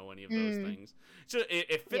you know any of those things. So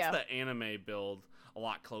it fits the anime build a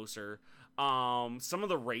lot closer. Some of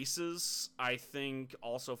the races I think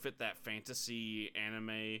also fit that fantasy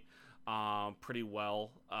anime pretty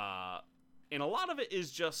well. And a lot of it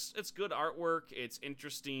is just, it's good artwork, it's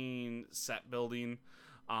interesting set building.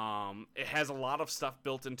 It has a lot of stuff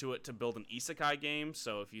built into it to build an isekai game.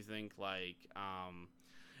 So if you think like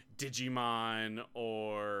Digimon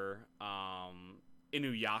or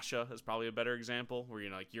Inuyasha is probably a better example, where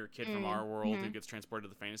you're a kid from our world who gets transported to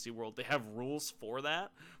the fantasy world. They have rules for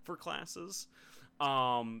that for classes.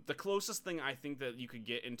 The closest thing I think that you could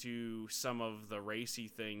get into some of the racy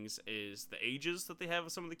things is the ages that they have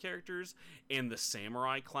of some of the characters and the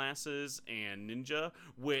samurai classes and ninja,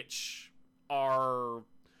 which are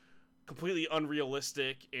completely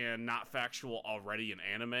unrealistic and not factual already in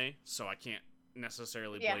anime, so I can't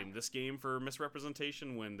necessarily blame this game for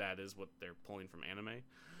misrepresentation when that is what they're pulling from anime.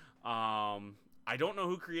 I don't know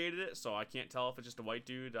who created it, so I can't tell if it's just a white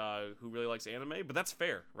dude who really likes anime, but that's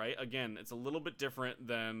fair, right? Again, it's a little bit different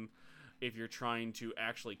than if you're trying to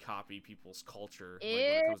actually copy people's culture when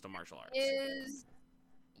it comes to martial arts.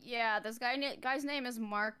 Yeah, this guy's name is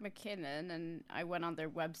Mark McKinnon, and I went on their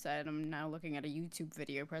website. I'm now looking at a YouTube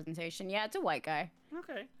video presentation. Yeah, it's a white guy.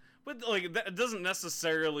 Okay. But, like, that doesn't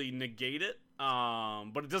necessarily negate it,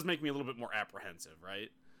 but it does make me a little bit more apprehensive, right?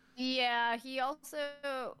 Yeah, he also,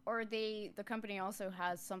 or the company also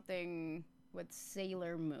has something with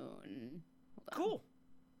Sailor Moon. Cool.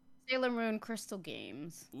 Sailor Moon Crystal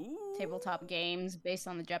Games. Ooh. Tabletop games based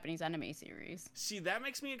on the Japanese anime series. See, that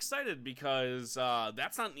makes me excited because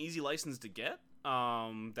that's not an easy license to get.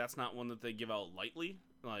 That's not one that they give out lightly.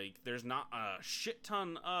 Like, there's not a shit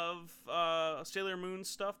ton of Sailor Moon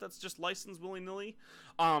stuff that's just licensed willy-nilly.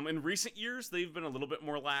 In recent years, they've been a little bit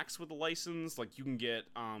more lax with the license. Like, you can get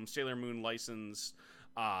Sailor Moon licensed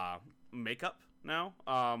makeup now.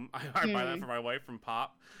 I buy that for my wife from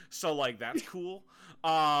Pop. So, like, that's cool.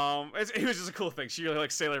 It was just a cool thing. She really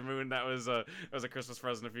likes Sailor Moon. That was a Christmas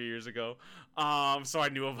present a few years ago. So I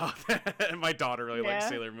knew about that. And my daughter really likes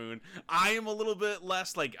Sailor Moon. I am a little bit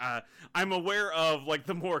less like I'm aware of like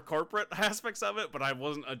the more corporate aspects of it, but I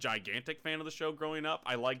wasn't a gigantic fan of the show growing up.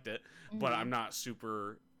 I liked it, but I'm not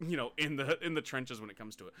super in the trenches when it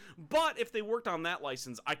comes to it. But if they worked on that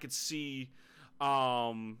license, I could see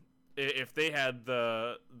if they had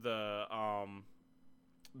the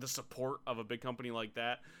support of a big company like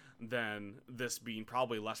that, then this being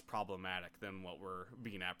probably less problematic than what we're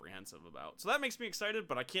being apprehensive about. So that makes me excited,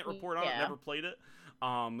 but I can't report on it. Never played it.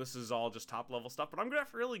 This is all just top level stuff, but I'm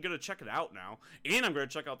really gonna check it out now, and I'm gonna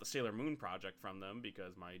check out the Sailor Moon project from them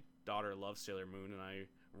because my daughter loves Sailor Moon, and I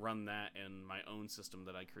run that in my own system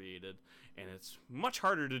that I created, and it's much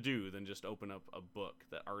harder to do than just open up a book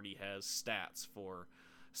that already has stats for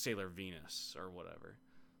Sailor Venus or whatever.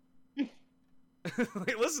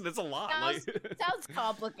 Like, listen, it's a lot. Sounds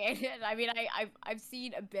complicated. I mean, I've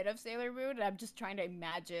seen a bit of Sailor Moon, and I'm just trying to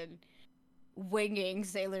imagine winging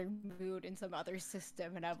Sailor Moon in some other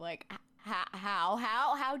system, and I'm like,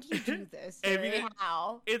 how do you do this? I mean,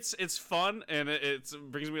 how? It's fun, and it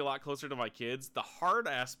brings me a lot closer to my kids. The hard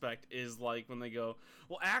aspect is like when they go,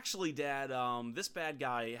 well, actually, Dad, this bad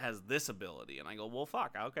guy has this ability, and I go, well,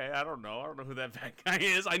 fuck, okay, I don't know who that bad guy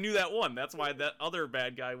is. I knew that one. That's why that other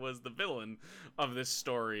bad guy was the villain of this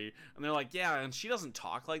story. And they're like, yeah, and she doesn't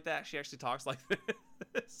talk like that. She actually talks like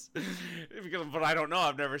this. But I don't know.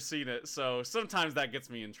 I've never seen it. So sometimes that gets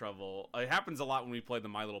me in trouble. It happens a lot when we play the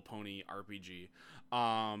My Little Pony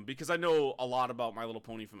RPG. Because I know a lot about My Little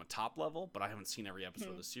Pony from a top level, but I haven't seen every episode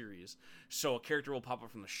of the series. So a character will pop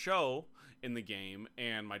up from the show in the game,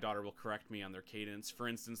 and my daughter will correct me on their cadence. For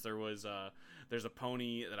instance, there's a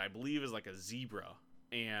pony that I believe is like a zebra,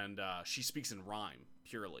 and she speaks in rhyme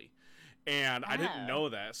purely. And I didn't know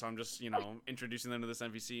that, so I'm just, introducing them to this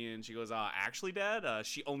NPC, and she goes, actually, Dad,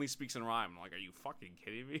 she only speaks in rhyme. I'm like, are you fucking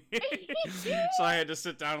kidding me? So I had to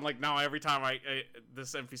sit down and, like, now every time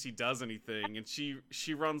this NPC does anything, and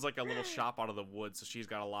she runs, like, a little shop out of the woods, so she's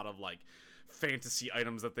got a lot of, like, fantasy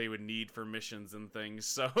items that they would need for missions and things.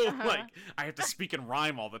 So, like, I have to speak in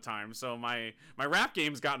rhyme all the time, so my rap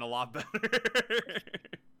game's gotten a lot better.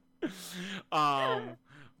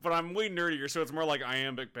 But I'm way nerdier, so it's more like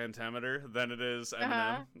iambic pentameter than it is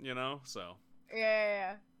Eminem, so.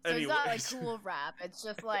 Yeah. So It's not like cool rap. It's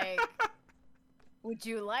just like, would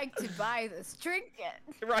you like to buy this trinket?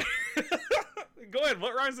 Right. Go ahead.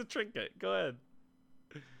 What rhymes with trinket? Go ahead.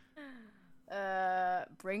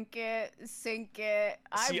 Brink it, sink it.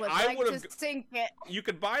 I would like to sink it. You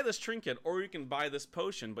could buy this trinket, or you can buy this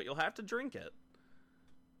potion, but you'll have to drink it.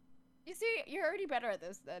 You see, you're already better at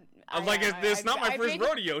this than it's not my first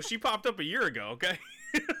rodeo. She popped up a year ago, okay?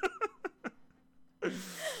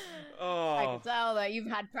 I can tell that you've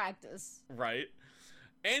had practice. Right.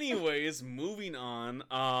 Anyways, moving on.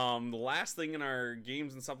 The last thing in our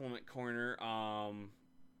games and supplement corner.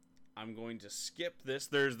 I'm going to skip this.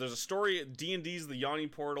 There's a story. D&D's The Yawning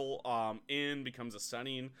Portal becomes a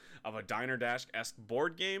setting of a Diner Dash-esque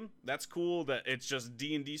board game. That's cool that it's just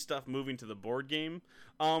D&D stuff moving to the board game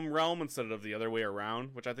realm instead of the other way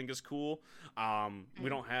around, which I think is cool. We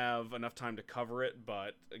don't have enough time to cover it,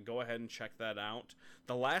 but go ahead and check that out.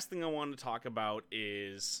 The last thing I wanted to talk about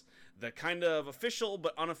is the kind of official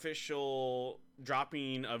but unofficial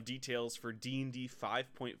dropping of details for D&D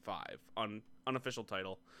 5.5, unofficial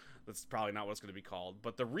title. That's probably not what it's going to be called,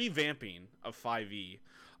 but the revamping of 5e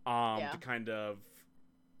to kind of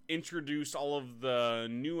introduce all of the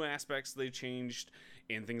new aspects they changed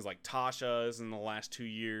in things like Tasha's in the last 2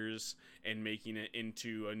 years and making it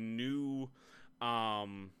into a new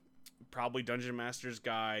probably Dungeon Master's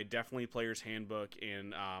Guide, definitely Player's Handbook,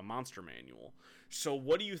 and Monster Manual. So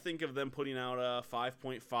what do you think of them putting out a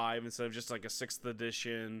 5.5 instead of just like a 6th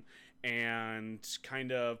edition and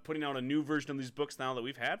kind of putting out a new version of these books now that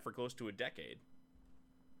we've had for close to a decade?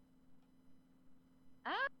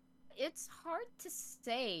 It's hard to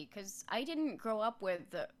say because I didn't grow up with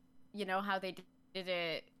how they did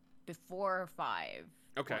it before 5.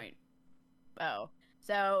 Okay. Oh,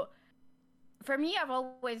 so for me, I've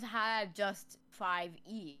always had just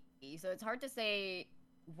 5e, so it's hard to say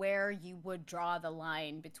where you would draw the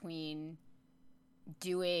line between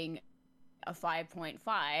doing a 5.5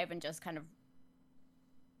 and just kind of.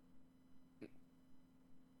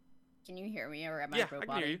 Can you hear me, or am I robotic?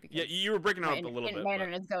 I can hear you. Yeah, you were breaking out a little bit. My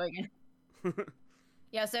internet's going in.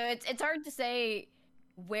 Yeah, so it's hard to say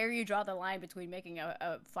where you draw the line between making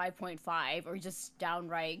a 5.5 or just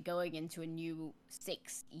downright going into a new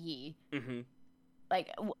 6e. Mm-hmm. Like,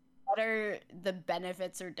 what are the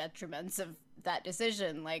benefits or detriments of that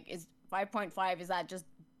decision? Like, is 5.5, is that just...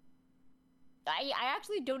 I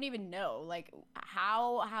actually don't even know. Like,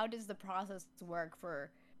 how does the process work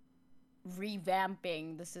for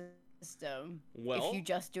revamping the system if you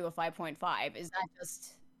just do a 5.5? Is that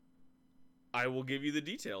just... I will give you the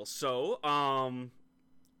details. So,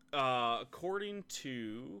 according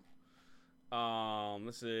to...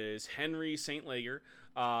 this is Henry St. Lager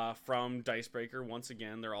from Dicebreaker. Once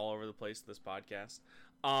again, they're all over the place, this podcast.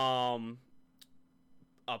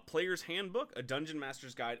 A Player's Handbook, a Dungeon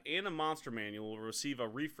Master's Guide, and a Monster Manual will receive a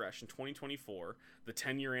refresh in 2024, the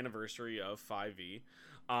 10-year anniversary of 5e.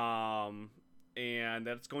 And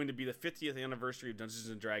that's going to be the 50th anniversary of Dungeons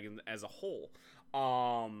 & Dragons as a whole.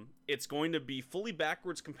 It's going to be fully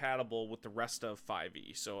backwards compatible with the rest of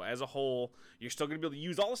 5e. So as a whole, you're still going to be able to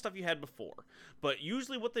use all the stuff you had before. But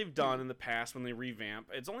usually what they've done in the past when they revamp,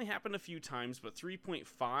 it's only happened a few times, but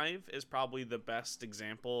 3.5 is probably the best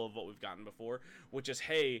example of what we've gotten before, which is,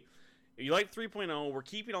 hey, you like 3.0, we're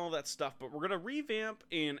keeping all that stuff, but we're going to revamp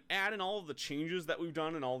and add in all of the changes that we've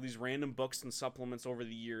done in all these random books and supplements over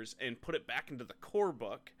the years and put it back into the core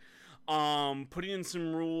book. Putting in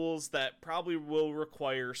some rules that probably will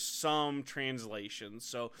require some translation.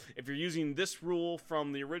 So if you're using this rule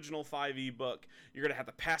from the original 5e book, you're going to have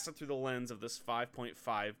to pass it through the lens of this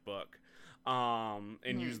 5.5 book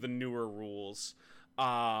and use the newer rules.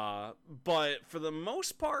 But for the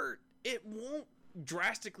most part, it won't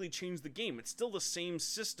drastically change the game. It's still the same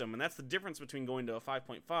system, and that's the difference between going to a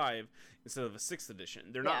 5.5 instead of a 6th edition.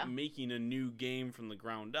 They're not making a new game from the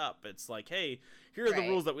ground up. It's like, hey, here are the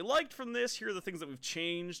rules that we liked from this, here are the things that we've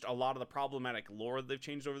changed. A lot of the problematic lore that they've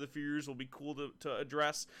changed over the few years will be cool to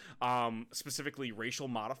address. Specifically racial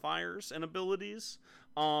modifiers and abilities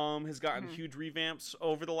has gotten huge revamps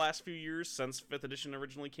over the last few years since 5th edition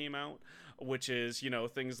originally came out, which is,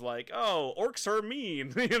 things like, oh, orcs are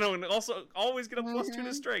mean, and also always get a +2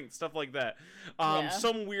 to strength, stuff like that.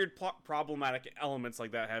 Some weird problematic elements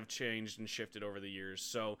like that have changed and shifted over the years.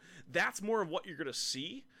 So that's more of what you're going to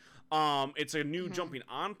see. It's a new jumping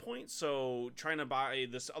on point, so trying to buy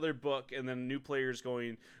this other book and then new players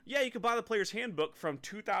going, yeah, you could buy the Player's Handbook from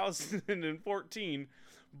 2014,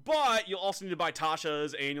 but you'll also need to buy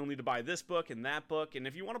Tasha's, and you'll need to buy this book and that book, and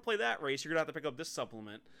if you want to play that race, you're going to have to pick up this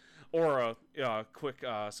supplement, or a quick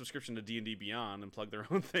subscription to D&D Beyond and plug their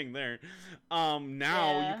own thing there.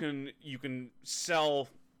 Now you can sell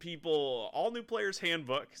people all new Player's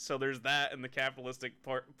Handbook, so there's that and the capitalistic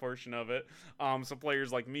portion of it. So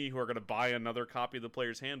players like me who are going to buy another copy of the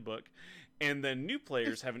Player's Handbook, and then new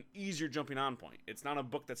players have an easier jumping on point. It's not a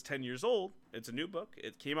book that's 10 years old. It's a new book.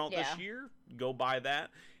 It came out this year. Go buy that.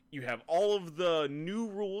 You have all of the new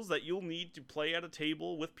rules that you'll need to play at a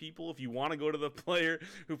table with people if you want to go to the player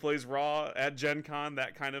who plays Raw at Gen Con,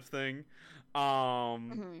 that kind of thing.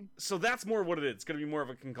 So that's more what it is. It's going to be more of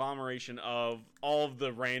a conglomeration of all of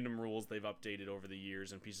the random rules they've updated over the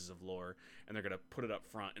years and pieces of lore, and they're going to put it up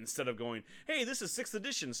front instead of going, hey, this is 6th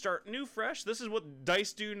edition, start new, fresh, this is what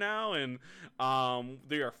dice do now, and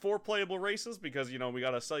there are 4 playable races because, you know, we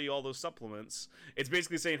got to sell you all those supplements. It's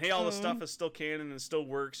basically saying, hey, all the stuff is still canon and still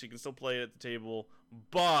works, you can still play it at the table,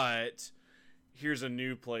 but here's a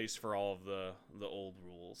new place for all of the old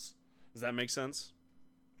rules. Does that make sense?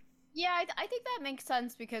 Yeah, I think that makes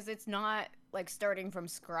sense because it's not like starting from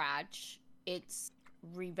scratch. It's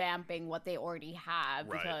revamping what they already have.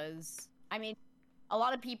 Right. Because, I mean, a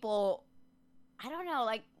lot of people, I don't know,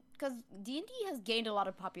 like, because D&D has gained a lot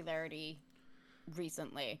of popularity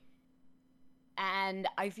recently. And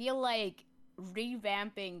I feel like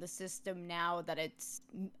revamping the system now that it's,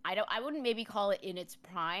 I wouldn't maybe call it in its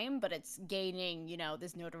prime, but it's gaining, you know,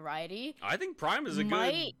 this notoriety. I think Prime is a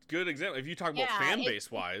good example if you talk about fan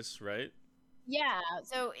base wise, right? Yeah,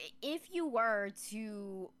 so if you were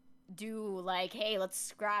to do like, hey, let's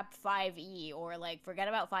scrap 5e or like forget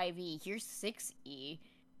about 5e, here's 6e,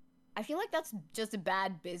 I feel like that's just a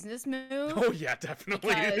bad business move. Oh yeah,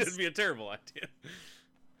 definitely. It'd be a terrible idea.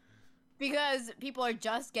 Because people are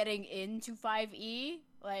just getting into 5e,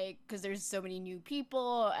 like, because there's so many new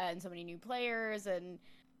people and so many new players, and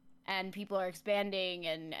people are expanding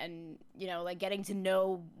and you know, like, getting to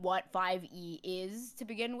know what 5e is to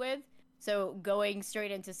begin with. So going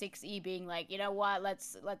straight into 6e being like, you know what,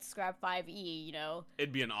 let's scrap 5e, you know?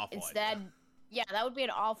 It'd be an awful idea. Yeah, that would be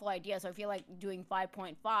an awful idea. So I feel like doing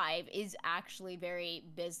 5.5 is actually very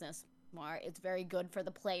business smart. It's very good for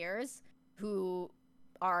the players who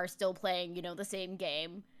are still playing, you know, the same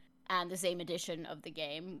game and the same edition of the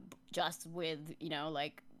game, just with, you know,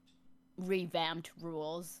 like, revamped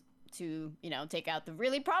rules to, you know, take out the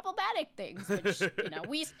really problematic things, which, you know,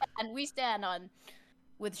 we stand on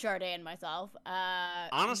with Sharday and myself.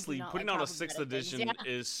 Honestly, putting out a 6th edition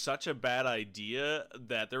is such a bad idea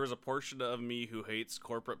that there was a portion of me who hates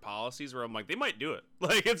corporate policies where I'm like, they might do it.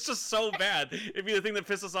 Like, it's just so bad. It'd be the thing that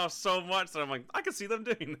pisses us off so much that I'm like, I can see them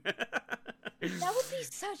doing that. That would be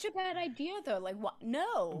such a bad idea, though. Like, what?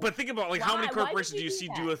 No. But think about, like, how many corporations do you see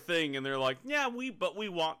do a thing and they're like, yeah, but we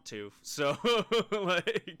want to. So,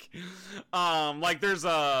 like there's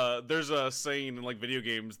a saying in like video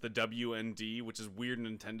games, the WND, which is weird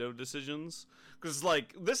Nintendo decisions. Because,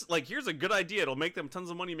 like, this, like, here's a good idea. It'll make them tons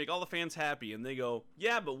of money, make all the fans happy. And they go,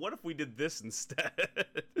 yeah, but what if we did this instead?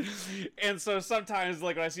 And so sometimes,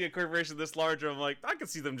 like, when I see a corporation this large, I'm like, I can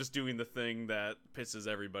see them just doing the thing that pisses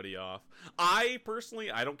everybody off. I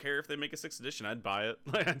don't care if they make a 6th edition. I'd buy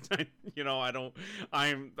it. You know,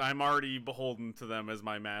 I'm already beholden to them as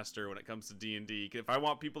my master when it comes to D&D. If I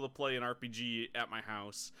want people to play an RPG at my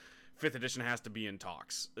house, 5th edition has to be in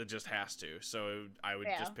talks. It just has to. So I would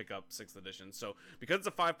just pick up 6th edition. So because it's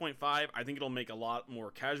a 5.5, I think it'll make a lot more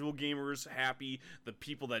casual gamers happy. The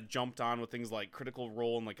people that jumped on with things like Critical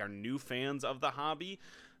Role and like our new fans of the hobby,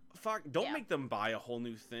 don't make them buy a whole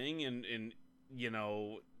new thing and you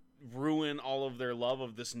know, ruin all of their love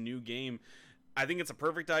of this new game. I think it's a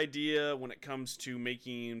perfect idea when it comes to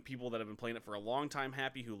making people that have been playing it for a long time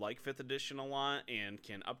happy, who like 5th edition a lot and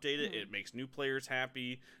can update it. It makes new players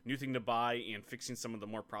happy, new thing to buy, and fixing some of the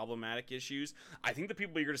more problematic issues. I think the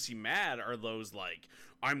people you're going to see mad are those like,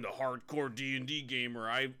 I'm the hardcore D&D gamer,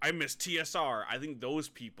 I miss TSR. I think those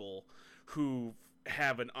people who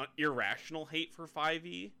have an irrational hate for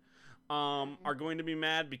 5e are going to be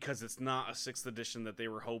mad because it's not a 6th edition that they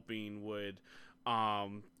were hoping would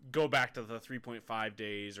go back to the 3.5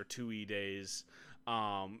 days or 2e days.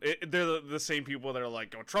 They're the same people that are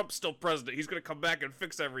like, oh, Trump's still president, he's gonna come back and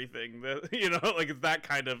fix everything. You know, like, it's that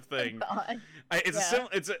kind of thing.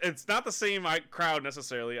 It's not the same crowd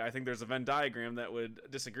necessarily. I think there's a Venn diagram that would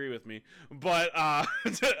disagree with me, but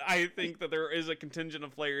I think that there is a contingent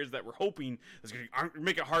of players that we're hoping is gonna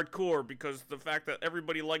make it hardcore because the fact that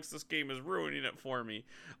everybody likes this game is ruining it for me.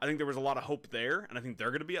 I think there was a lot of hope there, and I think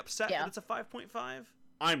they're gonna be upset that it's a 5.5.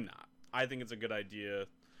 I'm not. I think it's a good idea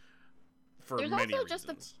for many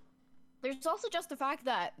reasons. There's also just the fact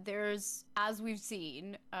that there's, as we've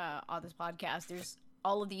seen on this podcast, there's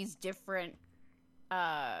all of these different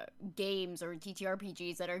games or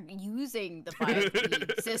TTRPGs that are using the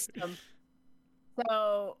 5e system.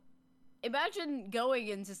 So imagine going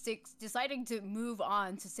into 6, deciding to move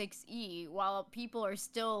on to 6e while people are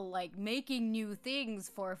still like making new things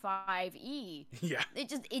for 5e. Yeah.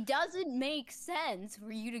 It doesn't make sense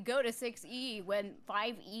for you to go to 6e when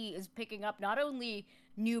 5e is picking up not only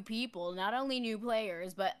new people, not only new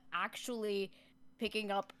players, but actually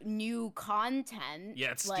picking up new content.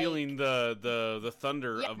 Yeah, it's stealing the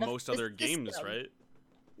thunder of most other games, right?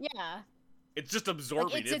 Yeah. It's just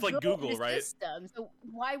absorbing. It's like Google, right? System. So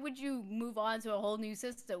why would you move on to a whole new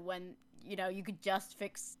system when, you know, you could just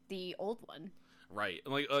fix the old one? Right.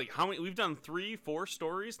 Like how many, we've done 3-4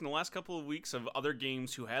 stories in the last couple of weeks of other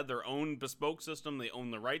games who had their own bespoke system. They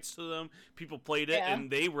own the rights to them. People played it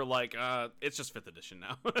and they were like, it's just 5th edition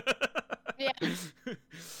now. Yeah.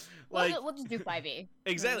 Like, we'll just do 5e.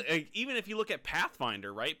 Exactly. Like, even if you look at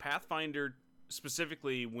Pathfinder, right? Pathfinder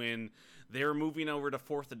specifically, when they were moving over to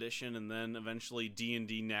 4th edition and then eventually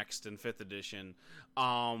D&D next and 5th edition,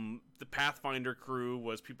 the Pathfinder crew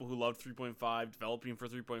was people who loved 3.5, developing for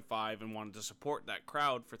 3.5, and wanted to support that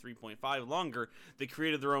crowd for 3.5 longer. They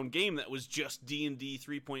created their own game that was just D&D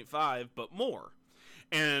 3.5, but more.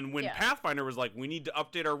 And when Pathfinder was like, we need to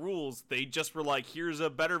update our rules, they just were like, here's a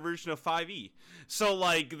better version of 5e. So,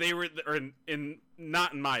 like, they were,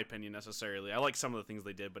 not in my opinion necessarily. I like some of the things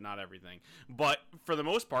they did, but not everything. But for the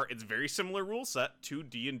most part, it's very similar rule set to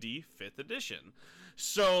D&D 5th edition.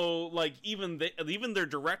 So, like, even their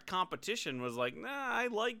direct competition was like, nah,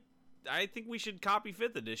 I think we should copy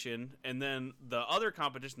 5th edition. And then the other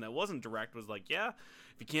competition that wasn't direct was like, yeah,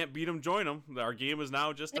 if you can't beat them, join them. Our game is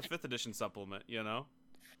now just a 5th edition supplement, you know?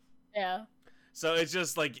 Yeah. So it's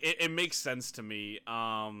just like, it makes sense to me.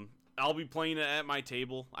 I'll be playing it at my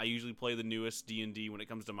table. I usually play the newest D&D when it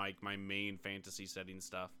comes to my main fantasy setting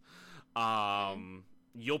stuff.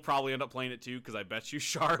 You'll probably end up playing it too, because I bet you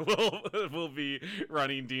Shar will be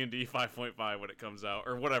running D&D 5.5 when it comes out,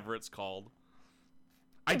 or whatever it's called.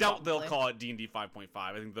 I doubt they'll call it D&D 5.5.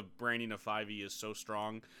 I think the branding of 5e is so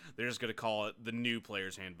strong, they're just going to call it the new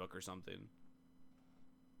player's handbook or something.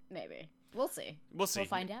 Maybe. We'll see. We'll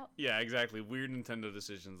find out. Yeah, exactly. Weird Nintendo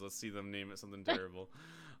decisions. Let's see them name it something terrible.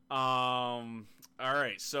 All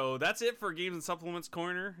right, so that's it for Games and Supplements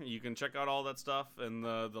Corner. You can check out all that stuff and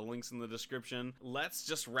the links in the description. Let's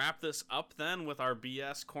just wrap this up then with our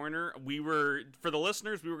BS Corner. For the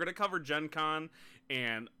listeners, we were going to cover Gen Con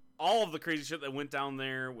and all of the crazy shit that went down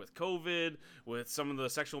there with COVID, with some of the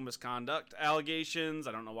sexual misconduct allegations.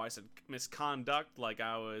 I don't know why I said misconduct like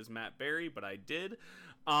I was Matt Berry, but I did.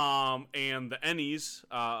 And the Ennies,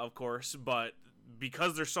 of course, but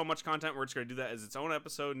because there's so much content, we're just going to do that as its own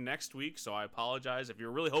episode next week, so I apologize if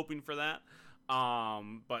you're really hoping for that.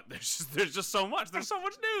 But there's just so much. There's so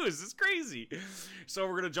much news. It's crazy. So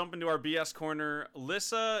we're going to jump into our BS Corner.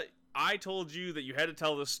 Lissa, I told you that you had to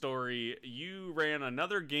tell this story. You ran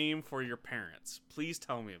another game for your parents. Please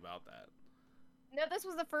tell me about that. No, this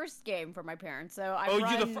was the first game for my parents. So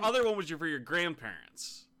the other one was for your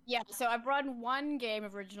grandparents. Yeah, so I've run one game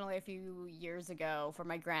originally a few years ago for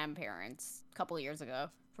my grandparents, a couple of years ago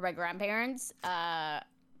for my grandparents. That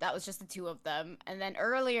was just the two of them. And then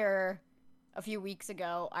earlier, a few weeks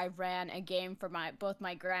ago, I ran a game for both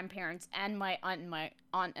my grandparents and my aunt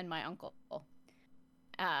and my uncle.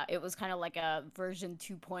 It was kind of like a version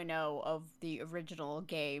 2.0 of the original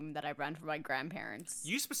game that I ran for my grandparents.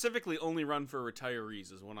 You specifically only run for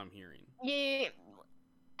retirees, is what I'm hearing. Yeah.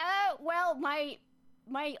 Well, my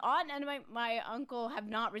aunt and my uncle have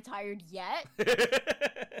not retired yet.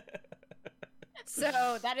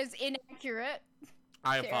 So that is inaccurate.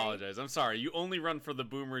 I apologize. I'm sorry. You only run for the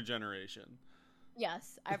boomer generation.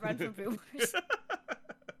 Yes, I run for boomers.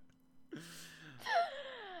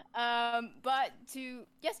 But to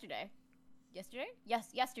yesterday? Yes,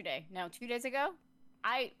 yesterday. No, 2 days ago?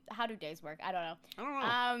 How do days work? I don't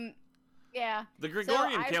know. Yeah. The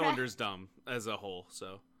Gregorian calendar's dumb as a whole,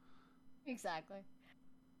 so. Exactly.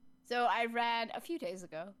 So I ran a few days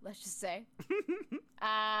ago, let's just say.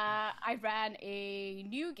 I ran a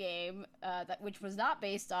new game which was not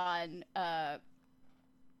based on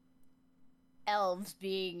elves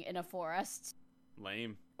being in a forest.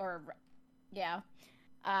 Lame. Yeah.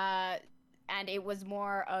 And it was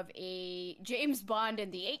more of a James Bond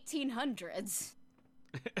in the 1800s.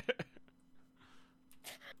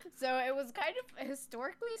 So it was kind of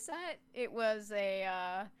historically set. It was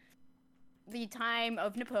the time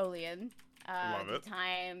of Napoleon. Love it. The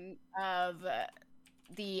time of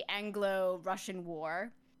the Anglo-Russian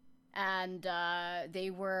War. And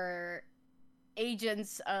they were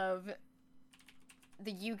agents of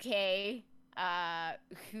the UK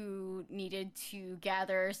who needed to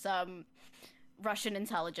gather some Russian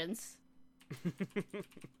intelligence,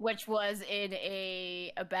 which was in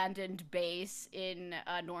a abandoned base in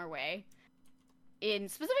Norway.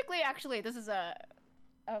 Specifically, actually, this is a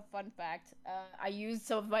fun fact. I used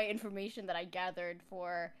some of my information that I gathered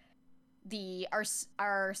for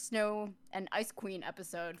our Snow and Ice Queen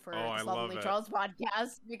episode for Oh, the I love Slovenly it. Trolls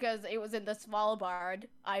podcast, because it was in the Svalbard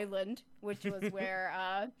Island, which was where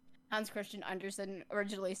Hans Christian Andersen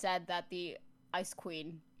originally said that the Ice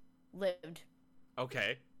Queen lived.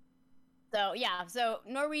 Okay. So yeah, so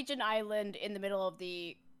Norwegian island in the middle of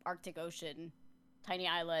the Arctic Ocean, tiny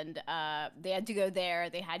island. They had to go there.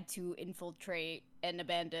 They had to infiltrate an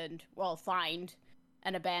find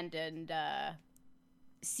an abandoned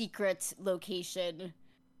secret location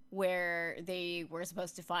where they were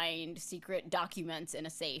supposed to find secret documents in a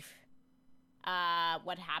safe.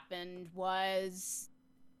 What happened was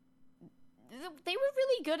they were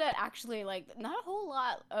really good at actually, like, not a whole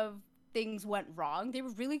lot of things went wrong. They were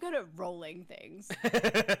really good at rolling things.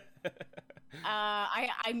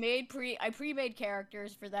 I pre-made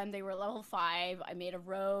characters for them. They were level 5. I made a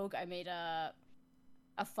rogue, I made a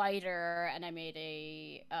fighter, and I made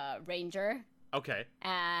a ranger. Okay.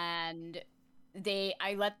 And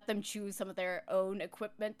I let them choose some of their own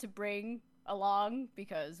equipment to bring along,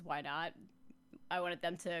 because why not? I wanted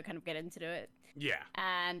them to kind of get into it. Yeah.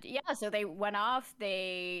 And yeah, so they went off.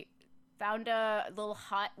 They found a little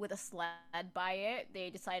hut with a sled by it. They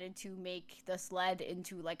decided to make the sled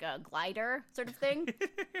into like a glider sort of thing,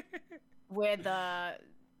 with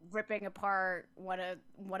ripping apart one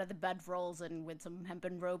of the bedrolls, and with some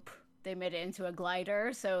hempen rope, they made it into a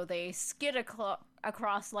glider. So they skid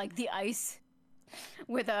across like the ice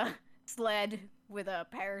with a sled with a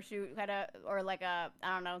parachute, kind of, or like I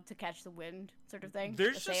don't know, to catch the wind sort of thing.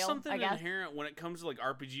 There's just something inherent when it comes to like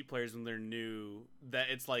RPG players when they're new, that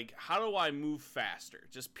it's like, how do I move faster?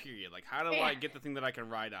 Just period. Like, how do I get the thing that I can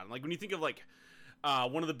ride on? Like, when you think of like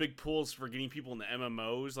one of the big pulls for getting people into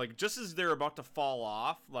MMOs, like just as they're about to fall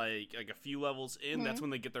off, like a few levels in, that's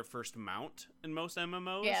when they get their first mount in most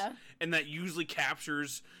MMOs. Yeah. And that usually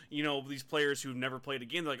captures, these players who've never played a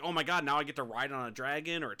game. They're like, oh my god, now I get to ride on a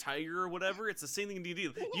dragon or a tiger or whatever. It's the same thing in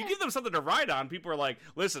D&D. You give them something to ride on, people are like,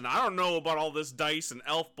 listen, I don't know about all this dice and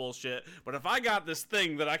elf bullshit, but if I got this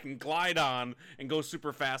thing that I can glide on and go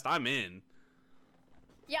super fast, I'm in.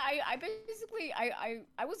 Yeah, I basically,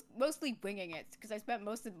 I was mostly winging it, because I spent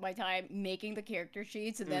most of my time making the character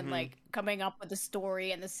sheets and then, like, coming up with the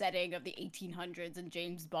story and the setting of the 1800s and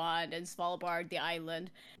James Bond and Svalbard, the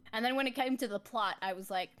island. And then when it came to the plot, I was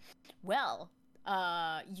like, well,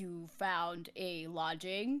 you found a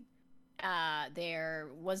lodging. There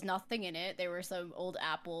was nothing in it. There were some old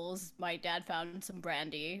apples. My dad found some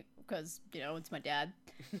brandy, because, it's my dad.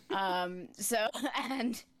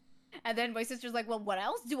 And then my sister's like, well, what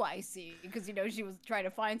else do I see? Because, she was trying to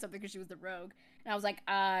find something because she was the rogue. And I was like,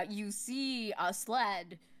 you see a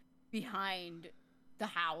sled behind the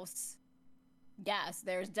house. Yes,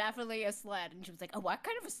 there's definitely a sled. And she was like, oh, what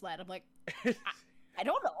kind of a sled? I'm like, I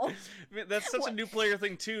don't know. Man, that's such a new player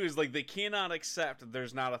thing, too, is like they cannot accept that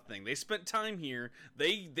there's not a thing. They spent time here.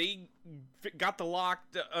 They got the lock,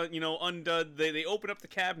 undone. They opened up the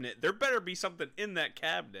cabinet. There better be something in that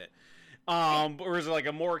cabinet. Whereas like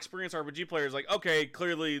a more experienced RPG player is like, okay,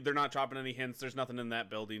 clearly they're not dropping any hints. There's nothing in that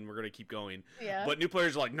building. We're gonna keep going. Yeah. But new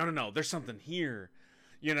players are like, no, there's something here,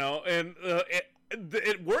 and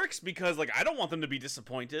it works because like I don't want them to be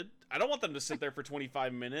disappointed. I don't want them to sit there for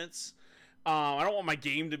 25 minutes. I don't want my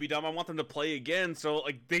game to be dumb. I want them to play again. So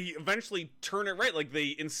like they eventually turn it right. Like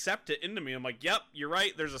they incept it into me. I'm like, yep, you're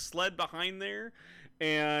right. There's a sled behind there,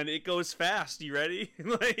 and it goes fast. You ready?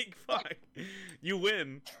 Like fuck, you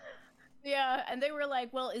win. Yeah, and they were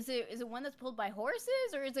like, well, is it one that's pulled by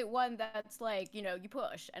horses, or is it one that's like, you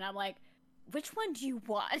push? And I'm like, which one do you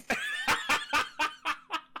want?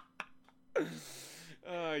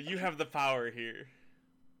 You have the power here.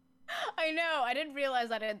 I know, I didn't realize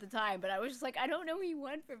that at the time, but I was just like, I don't know what you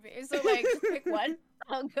want from me. So like, just pick one,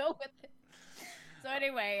 I'll go with it. So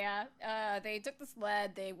anyway, they took the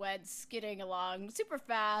sled, they went skidding along super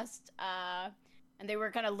fast, and they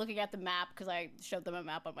were kind of looking at the map, because I showed them a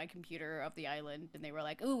map on my computer of the island, and they were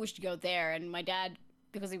like, ooh, we should go there. And my dad,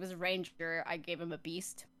 because he was a ranger, I gave him a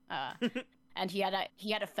beast. And he had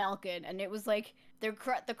a falcon, and it was like,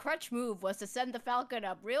 the crutch move was to send the falcon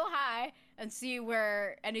up real high and see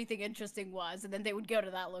where anything interesting was, and then they would go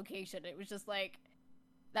to that location. It was just like,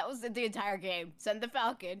 that was the entire game. Send the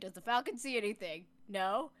falcon. Does the falcon see anything?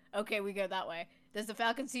 No? Okay, we go that way. Does the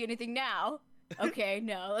falcon see anything now? Okay,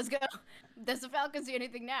 no, let's go. Does the falcon see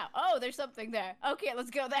anything now? Oh, there's something there. Okay, let's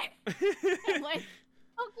go there. I'm like,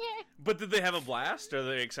 okay. But did they have a blast? Are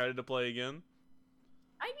they excited to play again?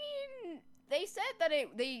 I mean, they said that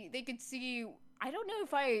they could see. I don't know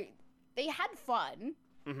if they had fun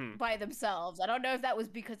by themselves. I don't know if that was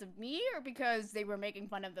because of me or because they were making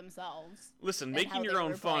fun of themselves. Listen, making your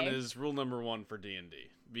own fun is rule number 1 for D&D.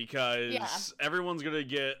 because everyone's gonna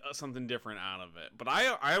get something different out of it. But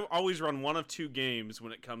I always run one of two games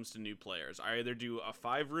when it comes to new players. I either do a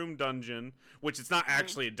 5-room dungeon, which it's not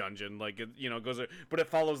actually a dungeon, like it, goes, but it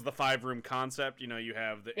follows the 5-room concept. You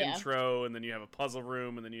have the intro, and then you have a puzzle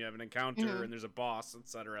room, and then you have an encounter, and there's a boss,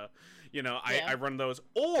 etc. I run those,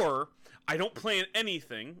 or I don't plan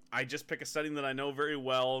anything. I just pick a setting that I know very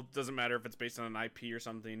well. Doesn't matter if it's based on an IP or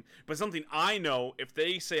something, but something I know. If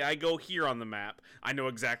they say I go here on the map, I know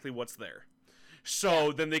exactly what's there.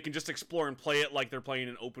 So then they can just explore and play it like they're playing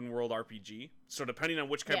an open world RPG. So depending on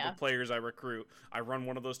which type of players I recruit, I run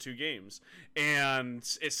one of those two games. And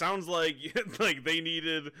it sounds like like they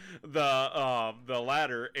needed the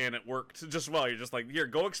latter, and it worked just well. You're just like, here,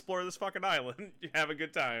 go explore this fucking island. Have a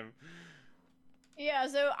good time. Yeah,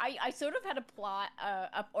 so I sort of had a plot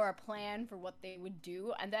or a plan for what they would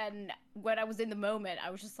do, and then when I was in the moment,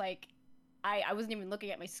 I was just like, I wasn't even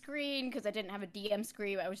looking at my screen because I didn't have a DM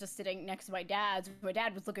screen. I was just sitting next to my dad's. My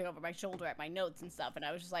dad was looking over my shoulder at my notes and stuff, and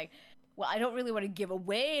I was just like, well, I don't really want to give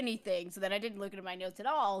away anything, so then I didn't look at my notes at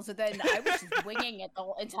all. So then I was just winging it the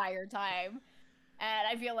whole entire time, and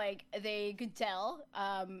I feel like they could tell.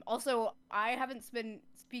 Also, I haven't been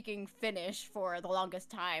speaking Finnish for the longest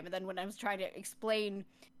time, and then when I was trying to explain,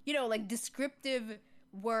 like descriptive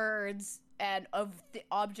words and of the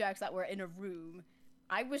objects that were in a room,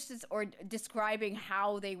 I was just describing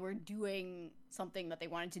how they were doing something that they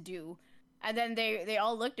wanted to do, and then they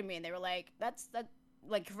all looked at me and they were like, "That's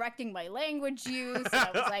like correcting my language use." And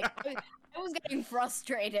I was like, I was getting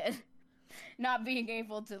frustrated, not being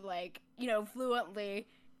able to fluently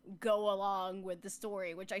go along with the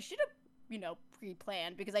story, which I should have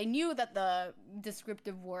pre-planned, because I knew that the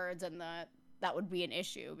descriptive words and that would be an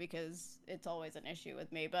issue, because it's always an issue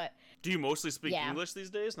with me. But do you mostly speak English these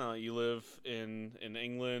days now that you live in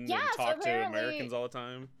England and talk to Americans all the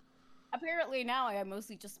time? Apparently now I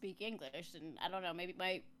mostly just speak English, and I don't know, maybe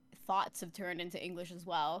my thoughts have turned into English as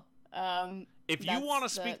well. If you want to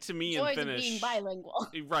speak to me in Finnish, being bilingual.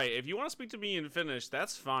 Right, if you want to speak to me in Finnish,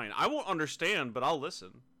 that's fine. I won't understand, but I'll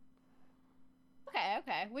listen.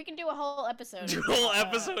 Okay. We can do a whole episode.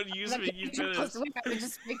 You speaking Finnish. We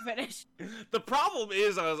just speak Finnish. The problem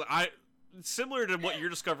is, similar to what you're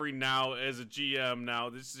discovering now as a GM now,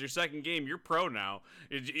 this is your second game, you're pro now.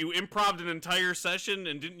 You improv'd an entire session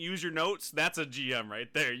and didn't use your notes, that's a GM right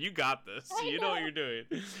there. You got this. You know what you're doing.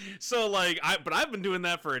 So, but I've been doing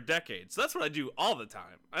that for a decade, so that's what I do all the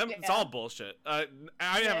time. It's all bullshit. I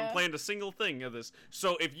haven't planned a single thing of this.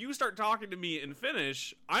 So if you start talking to me in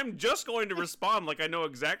Finnish, I'm just going to respond like I know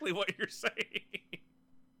exactly what you're saying.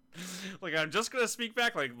 Like, I'm just gonna speak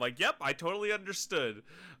back like, yep, I totally understood.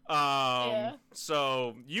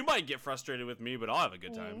 So you might get frustrated with me, but I'll have a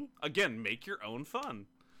good time. Again, make your own fun.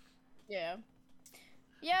 Yeah.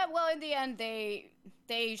 Well, in the end,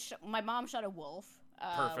 my mom shot a wolf.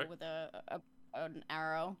 Perfect. With an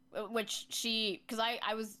arrow, which because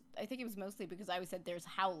I think it was mostly because I said there's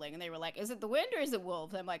howling, and they were like, is it the wind or is it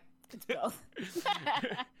wolves? I'm like, it's both.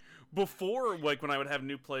 Before, when I would have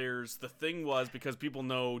new players, the thing was, because people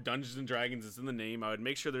know Dungeons and Dragons is in the name, I would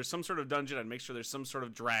make sure there's some sort of dungeon, I'd make sure there's some sort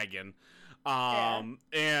of dragon.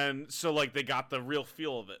 And so they got the real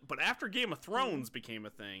feel of it. But after Game of Thrones became a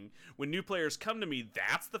thing, when new players come to me,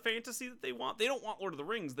 that's the fantasy that they want. They don't want Lord of the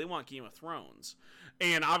Rings, they want Game of Thrones.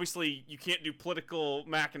 And obviously you can't do political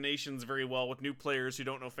machinations very well with new players who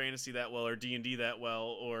don't know fantasy that well, or D&D that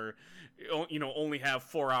well, or only have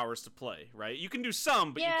 4 hours to play, right? You can do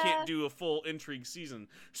some, but you can't do a full intrigue season.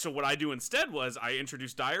 So what I do instead was I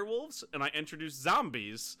introduce direwolves and I introduce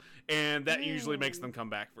zombies, and that usually makes them come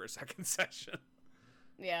back for a second session.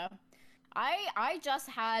 Yeah. I just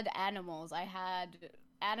had animals. I had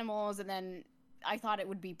animals, and then I thought it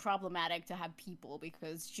would be problematic to have people,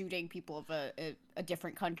 because shooting people of a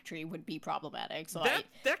different country would be problematic. So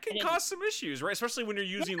that can cause some issues, right? Especially when you're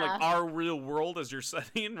using our real world as your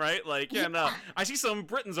setting, right? I see some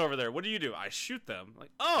Britons over there. What do? I shoot them.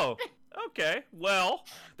 Like, oh, okay. Well,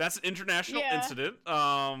 that's an international incident.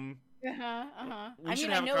 We should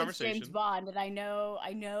have a conversation. It's James Bond, and I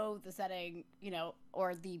know the setting,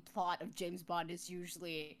 or the plot of James Bond is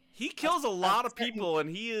usually he kills a lot of people, and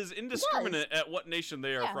he is indiscriminate at what nation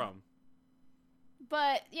they are from.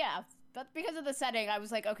 But because of the setting, I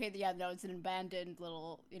was like, okay, it's an abandoned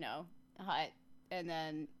little, hut, and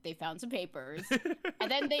then they found some papers,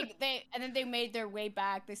 and then they made their way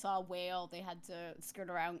back. They saw a whale. They had to skirt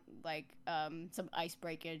around some ice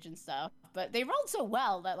breakage and stuff, but they rolled so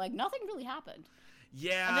well that nothing really happened.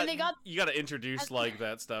 Yeah, and then you got to introduce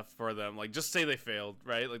that stuff for them. Just say they failed,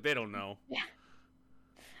 right? They don't know. Yeah.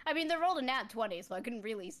 I mean, they rolled a nat 20, so I couldn't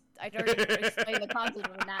really. I don't even explain the concept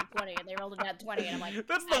of a nat 20, and they rolled a nat 20, and I'm like,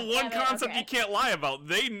 that's the one concept you can't lie about.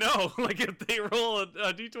 They know, like, if they roll a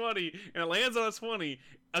d20 and it lands on a 20,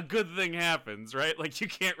 a good thing happens, right? Like, you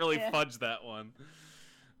can't really fudge that one.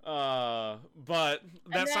 But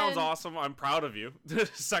that sounds awesome. I'm proud of you.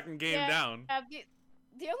 Second game down.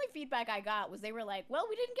 The only feedback I got was they were like, well,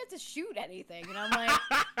 we didn't get to shoot anything, and I'm like.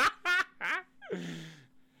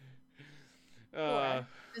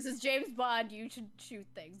 This is James Bond. You should shoot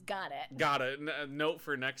things. Got it. Got it. Note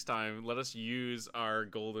for next time. Let us use our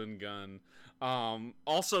golden gun.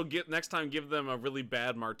 Also, next time, give them a really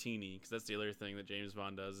bad martini, because that's the other thing that James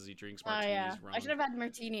Bond does is he drinks martinis. I should have had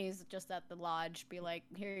martinis just at the lodge. Be like,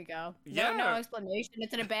 here you go. No explanation.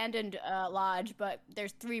 It's an abandoned lodge, but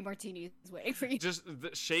there's 3 martinis waiting for you. Just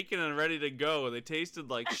shaken and ready to go. They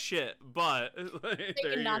tasted like shit, but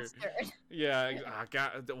they're not stirred. Yeah.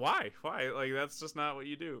 God, why? Like, that's just not what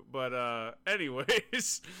you do. But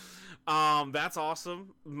anyways, that's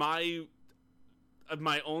awesome. My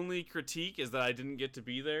only critique is that I didn't get to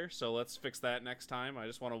be there, so let's fix that next time. I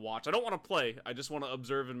just want to watch. I don't want to play. I just want to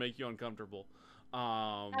observe and make you uncomfortable.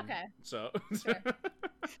 Okay. So. Sure.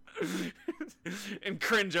 And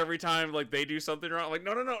cringe every time like they do something wrong. I'm like,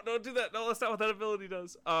 no, don't do that. No, that's not what that ability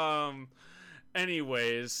does.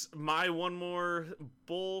 Anyways, my one more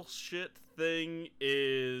bullshit thing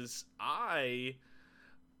is I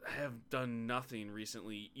have done nothing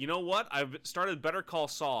recently. You know what? I've started Better Call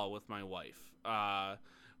Saul with my wife.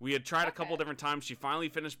 We had tried a couple different times. She finally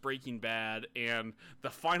finished Breaking Bad, and the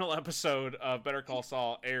final episode of Better Call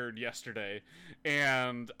Saul aired yesterday,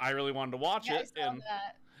 and I really wanted to watch it.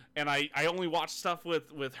 And I only watched stuff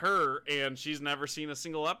with her, and she's never seen a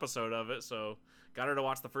single episode of it, so got her to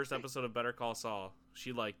watch the first episode of Better Call Saul.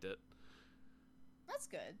 She liked it. That's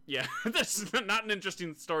good. Yeah, that's not an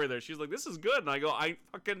interesting story there. She's like, this is good. And I go, I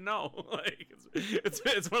fucking know. Like,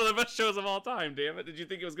 it's one of the best shows of all time, damn it. Did you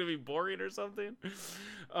think it was going to be boring or something?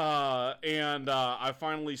 I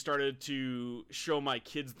finally started to show my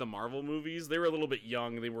kids the Marvel movies. They were a little bit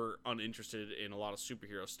young. They were uninterested in a lot of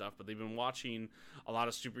superhero stuff, but they've been watching a lot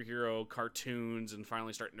of superhero cartoons and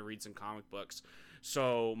finally starting to read some comic books.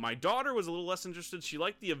 So my daughter was a little less interested. She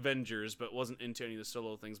liked the Avengers, but wasn't into any of the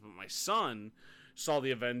solo things. But my son saw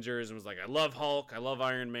the Avengers and was like, I love Hulk, I love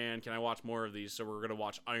Iron Man, can I watch more of these? So we're gonna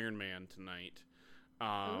watch Iron Man tonight.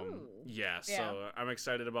 So I'm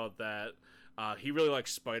excited about that. He really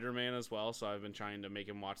likes Spider-Man as well, so I've been trying to make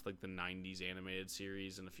him watch like the 90s animated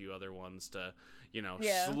series and a few other ones to,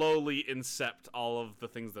 slowly incept all of the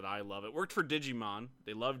things that I love. It worked for Digimon.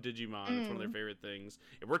 They love Digimon. It's one of their favorite things.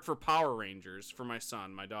 It worked for Power Rangers for my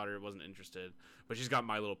son. My daughter wasn't interested, but she's got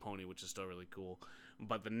My Little Pony, which is still really cool.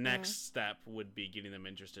 But the next step would be getting them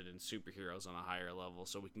interested in superheroes on a higher level,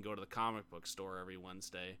 so we can go to the comic book store every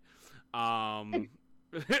Wednesday.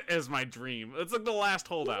 As my dream. It's like the last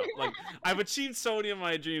holdout. Like, I've achieved so many of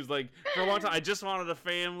my dreams. Like, for a long time, I just wanted a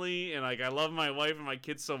family, and like I love my wife and my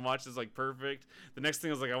kids so much. It's like perfect. The next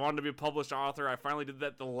thing is like I wanted to be a published author. I finally did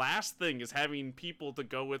that. The last thing is having people to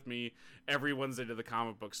go with me every Wednesday to the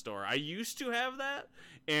comic book store. I used to have that,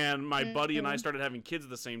 and my buddy and I started having kids at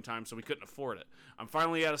the same time, so we couldn't afford it. I'm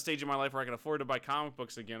finally at a stage in my life where I can afford to buy comic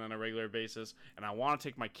books again on a regular basis, and I want to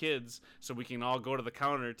take my kids so we can all go to the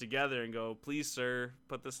counter together and go, please, sir,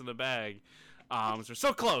 put this in the bag. So we're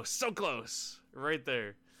so close, right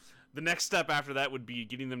there. The next step after that would be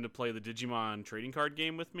getting them to play the Digimon trading card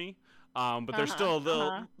game with me. But they're still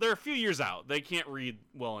they're a few years out. They can't read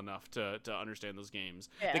well enough to understand those games.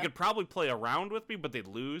 Yeah. They could probably play around with me, but they'd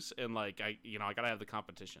lose, and like I gotta have the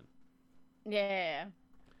competition. Yeah.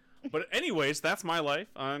 But anyways, that's my life.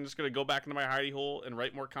 I'm just gonna go back into my hidey hole and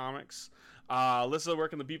write more comics. Alyssa, where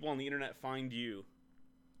can the people on the internet find you?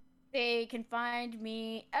 They can find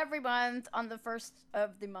me every month on the first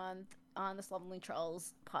of the month on the Slovenly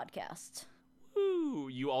Trulls podcast. Woo!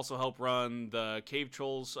 You also help run the Cave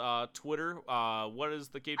Trolls Twitter. What is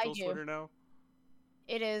the Cave Trolls Twitter now?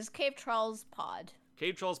 It is Cave Trolls Pod.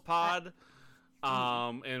 Cave Trolls Pod.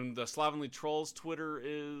 And the Slovenly Trolls Twitter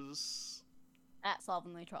is at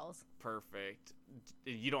Slovenly Trolls. Perfect.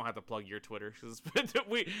 You don't have to plug your Twitter.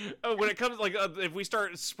 When it comes like if we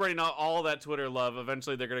start spreading out all that Twitter love,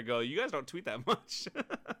 eventually they're gonna go, you guys don't tweet that much.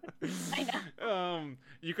 I know.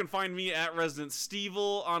 You can find me at Resident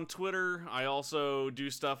Stevel on Twitter. I also do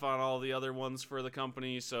stuff on all the other ones for the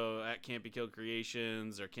company, so at Can't Be Killed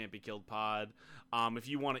Creations or Can't Be Killed Pod. If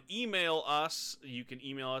you want to email us, you can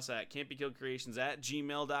email us at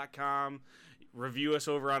can'tbekilledcreations@gmail.com. review us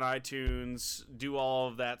over on iTunes, do all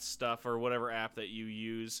of that stuff, or whatever app that you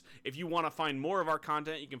use. If you want to find more of our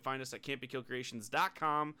content, you can find us at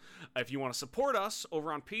campykillcreations.com. If you want to support us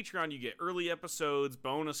over on Patreon, you get early episodes,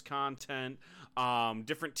 bonus content,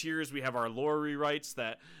 different tiers. We have our lore rewrites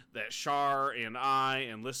that Shar and I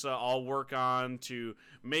and Lissa all work on to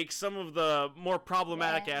make some of the more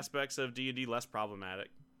problematic aspects of D&D less problematic.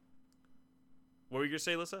 What were you going to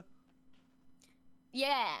say, Lissa?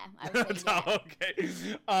 Yeah, I was saying yeah. Okay.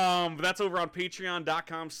 But that's over on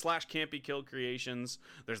patreon.com/campykillcreations.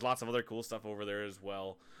 There's lots of other cool stuff over there as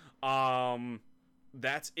well.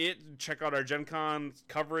 That's it. Check out our Gen Con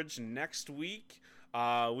coverage next week.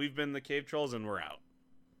 We've been the Cave Trolls, and we're out.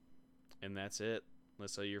 And that's it.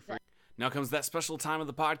 Lissa, you're free. Now comes that special time of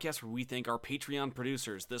the podcast where we thank our Patreon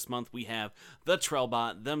producers. This month we have the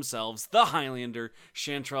Trellbot themselves, the Highlander,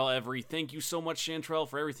 Chantrell Every. Thank you so much, Chantrell,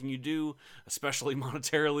 for everything you do, especially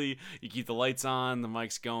monetarily. You keep the lights on, the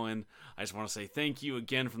mics going. I just want to say thank you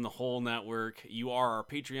again from the whole network. You are our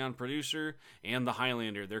Patreon producer and the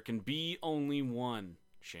Highlander. There can be only one,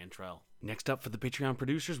 Chantrell. Next up for the Patreon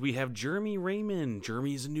producers, we have Jeremy Raymond.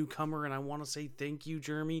 Jeremy is a newcomer, and I want to say thank you,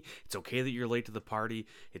 Jeremy. It's okay that you're late to the party.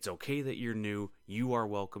 It's okay that you're new. You are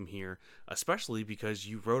welcome here, especially because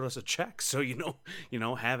you wrote us a check. So,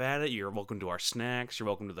 have at it. You're welcome to our snacks. You're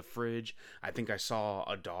welcome to the fridge. I think I saw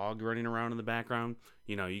a dog running around in the background.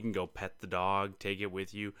 You can go pet the dog, take it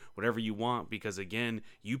with you, whatever you want, because, again,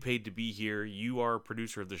 you paid to be here. You are a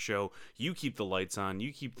producer of the show. You keep the lights on.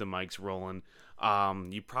 You keep the mics rolling.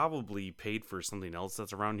 You probably paid for something else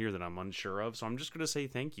that's around here that I'm unsure of, so I'm just going to say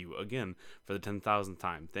thank you again for the 10,000th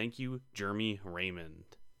time. Thank you, Jeremy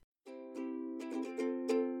Raymond.